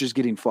 Dulcich is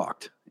getting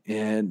fucked.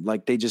 And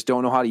like, they just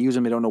don't know how to use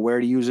him. They don't know where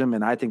to use him.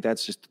 And I think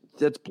that's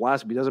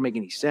blasphemy. It doesn't make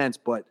any sense.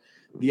 But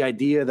the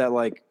idea that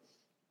like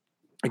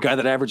a guy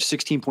that averaged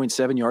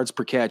 16.7 yards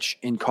per catch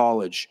in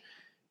college,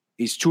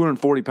 he's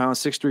 240 pounds,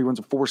 6'3", runs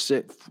a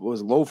 4.6,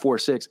 was low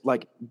 4.6.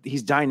 Like,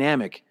 he's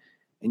dynamic,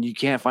 and you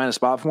can't find a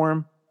spot for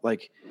him.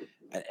 Like,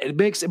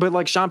 but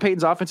like Sean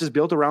Payton's offense is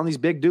built around these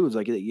big dudes.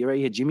 Like, you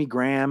had Jimmy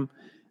Graham.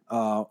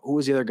 Who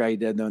was the other guy he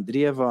did? Did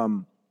he have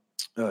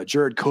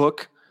Jared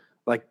Cook?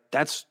 Like,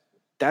 that's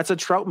that's a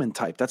Troutman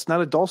type. That's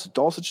not a Dulcich.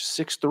 Dulcich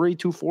is 6'3",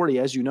 240,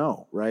 as you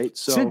know, right?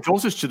 So send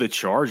Dulcich to the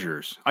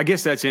Chargers. I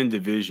guess that's in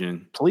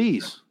division.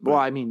 Please. Well,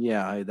 I mean,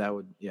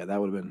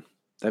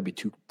 that'd be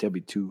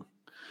two.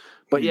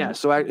 But yeah,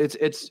 so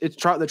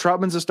the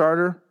Troutman's a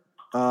starter.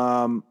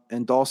 And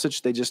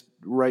Dulcich, they just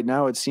right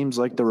now it seems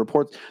like the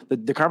reports,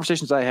 the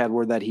conversations I had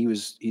were that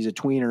he's a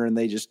tweener and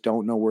they just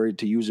don't know where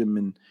to use him,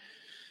 and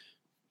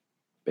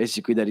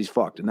basically that he's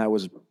fucked. And that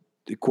was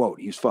the quote,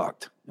 he's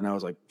fucked. And I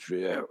was like,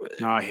 yeah.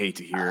 No, I hate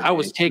to hear it. I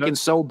was taken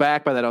so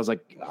back by that. I was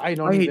like, I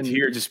hate to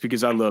hear it just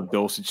because I love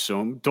Dulcich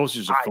so much. Dulcich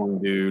is a fun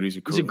dude. He's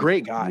a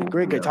great guy.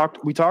 Great guy.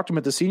 We talked to him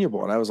at the Senior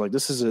Bowl, and I was like,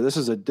 this is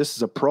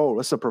a pro.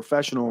 This is a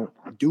professional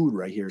dude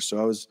right here. So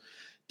I was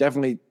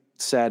definitely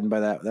saddened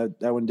by that.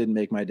 That one didn't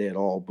make my day at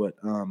all. But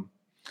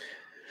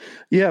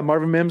yeah,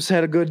 Marvin Mims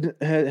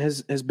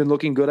has been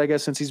looking good, I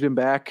guess, since he's been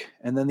back.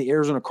 And then the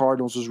Arizona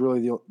Cardinals was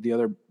really the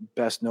other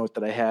best note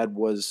that I had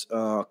was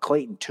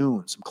Clayton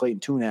Tune, some Clayton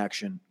Tune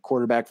action,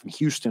 quarterback from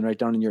Houston, right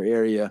down in your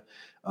area,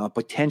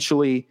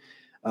 potentially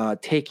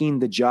taking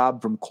the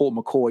job from Colt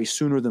McCoy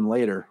sooner than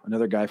later.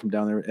 Another guy from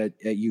down there at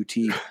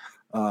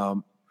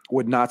UT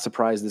would not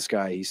surprise this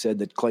guy. He said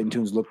that Clayton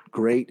Tune's looked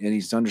great and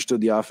he's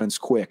understood the offense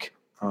quick.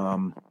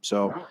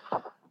 So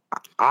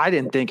I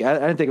didn't think it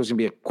was going to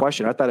be a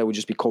question. I thought it would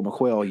just be Colt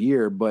McCoy all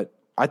year, but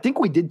I think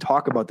we did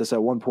talk about this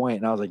at one point,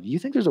 and I was like, do you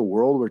think there's a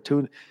world where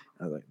Tune?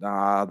 I was like,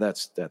 nah,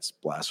 that's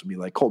blasphemy.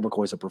 Like Colt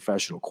McCoy's a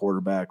professional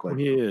quarterback. Like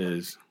he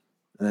is.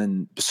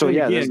 And so,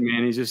 yeah, again,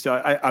 man, he's just,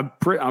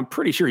 I'm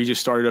pretty sure he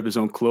just started up his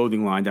own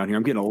clothing line down here.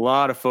 I'm getting a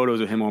lot of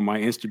photos of him on my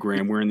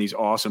Instagram wearing these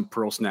awesome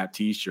Pearl Snap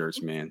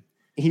t-shirts, man.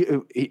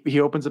 He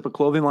opens up a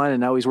clothing line and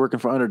now he's working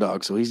for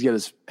Underdog. So he's got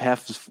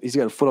he's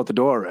got a foot out the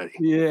door already.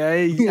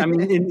 Yeah. I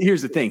mean, and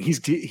here's the thing. He's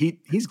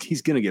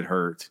going to get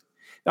hurt.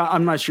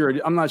 I'm not sure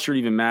it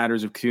even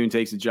matters if Kuhn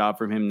takes the job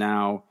from him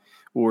now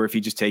or if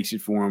he just takes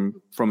it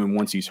from him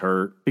once he's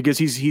hurt, because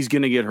he's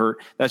going to get hurt.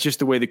 That's just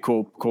the way that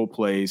Cole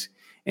plays.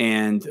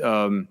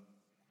 And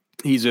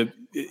he's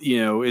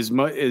as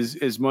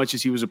much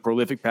as he was a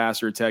prolific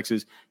passer at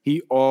Texas,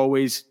 he's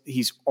always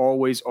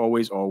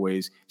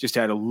just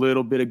had a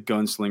little bit of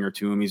gunslinger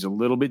to him. He's a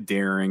little bit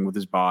daring with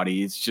his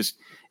body. It's just,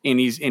 and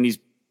he's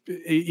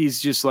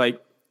just like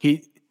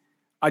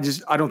I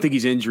don't think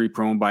he's injury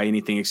prone by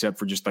anything except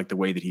for just like the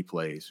way that he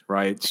plays.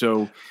 Right.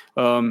 So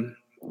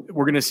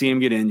we're going to see him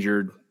get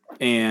injured,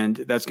 and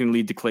that's going to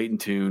lead to Clayton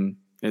Tune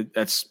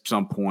at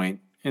some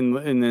point. And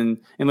then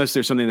unless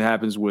there's something that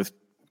happens with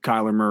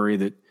Kyler Murray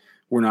that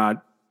we're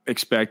not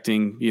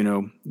expecting,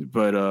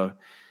 but I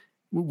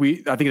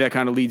think that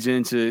kind of leads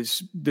into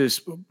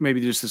this,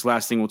 maybe just this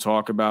last thing we'll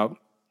talk about.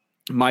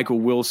 Michael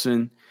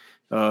Wilson,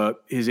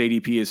 his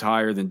ADP is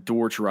higher than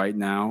Dortch right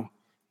now,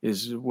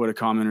 is what a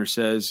commenter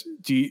says.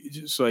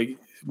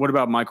 What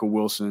about Michael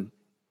Wilson?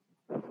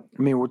 I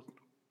mean,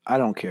 I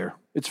don't care.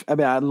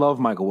 I love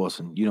Michael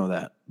Wilson, you know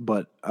that,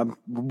 but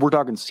we're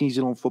talking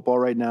seasonal football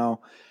right now.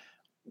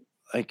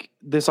 Like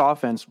this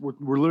offense, we're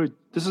literally,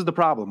 this is the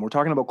problem. We're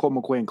talking about Colt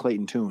McCoy and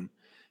Clayton Tune,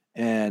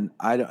 and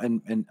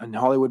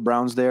Hollywood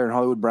Brown's there, and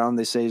Hollywood Brown,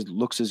 they say,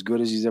 looks as good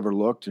as he's ever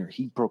looked, or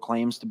he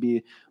proclaims to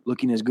be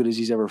looking as good as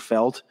he's ever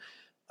felt.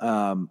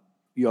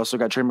 You also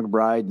got Trey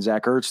McBride and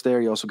Zach Ertz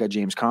there. You also got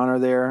James Conner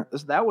there.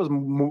 That was,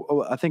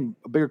 I think,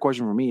 a bigger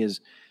question for me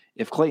is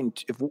if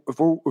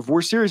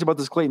we're serious about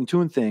this Clayton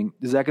Tune thing,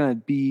 is that going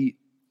to be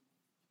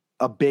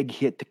a big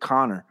hit to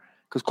Conner?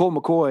 Because Colt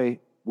McCoy,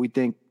 we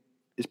think,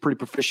 is pretty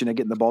proficient at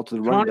getting the ball to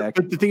the running back.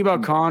 But the thing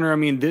about Conner, I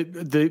mean,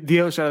 the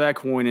other side of that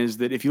coin is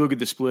that if you look at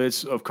the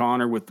splits of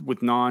Conner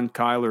with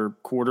non-Kyler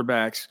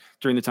quarterbacks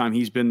during the time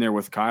he's been there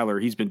with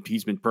Kyler, he's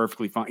been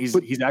perfectly fine.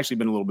 He's actually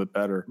been a little bit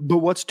better. But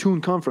what's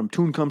Tune come from?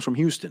 Tune comes from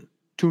Houston.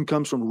 Tune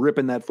comes from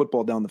ripping that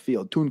football down the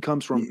field. Tune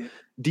comes from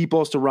deep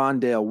balls to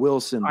Rondale,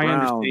 Wilson,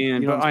 Brown.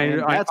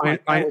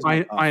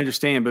 I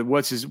understand, but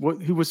who's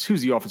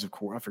the offensive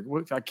core? I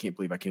forget. I can't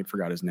believe I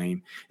forgot his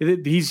name.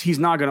 He's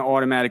not going to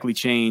automatically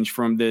change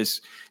from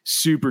this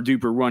super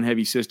duper run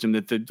heavy system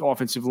that the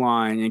offensive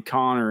line and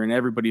Conner and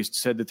everybody has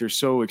said that they're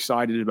so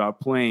excited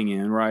about playing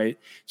in, right?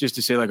 Just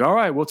to say like, all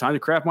right, well, time to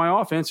craft my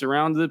offense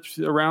around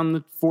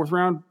the fourth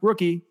round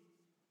rookie.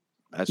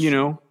 That's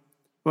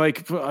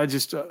Like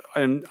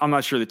I'm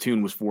not sure the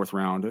Tune was fourth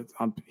round.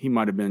 He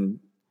might have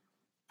been.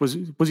 Was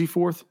he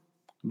fourth?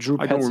 Drew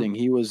Petzing.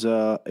 He was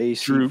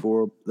AC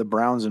for the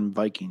Browns and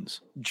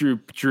Vikings. Drew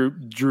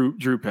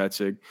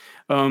Petzing.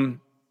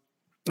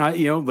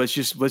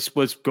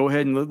 Let's go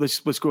ahead and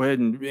let's go ahead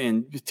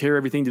and tear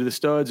everything to the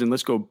studs and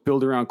let's go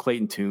build around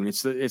Clayton Tune.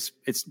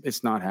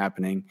 It's not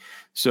happening.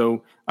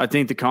 So I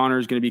think the Conner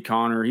is going to be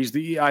Conner. He's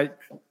the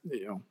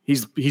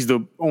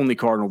only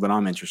Cardinal that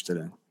I'm interested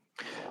in.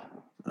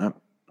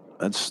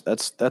 That's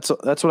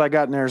what I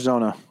got in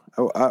Arizona.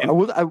 I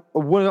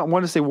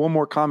want to say one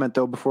more comment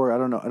though before I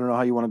don't know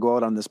how you want to go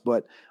out on this,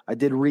 but I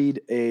did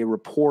read a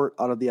report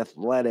out of the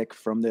Athletic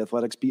from the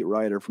Athletics beat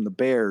writer from the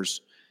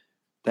Bears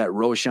that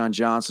Roshan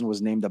Johnson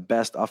was named the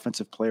best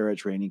offensive player at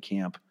training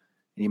camp,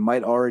 and he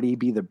might already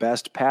be the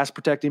best pass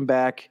protecting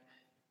back,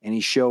 and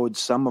he showed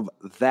some of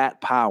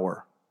that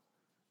power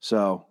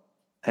So,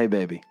 hey,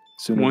 baby.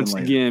 Sooner Once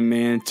than later. again,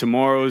 man,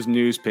 tomorrow's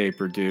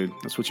newspaper, dude.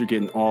 That's what you're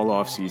getting all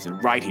off season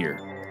right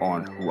here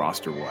on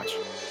Roster Watch.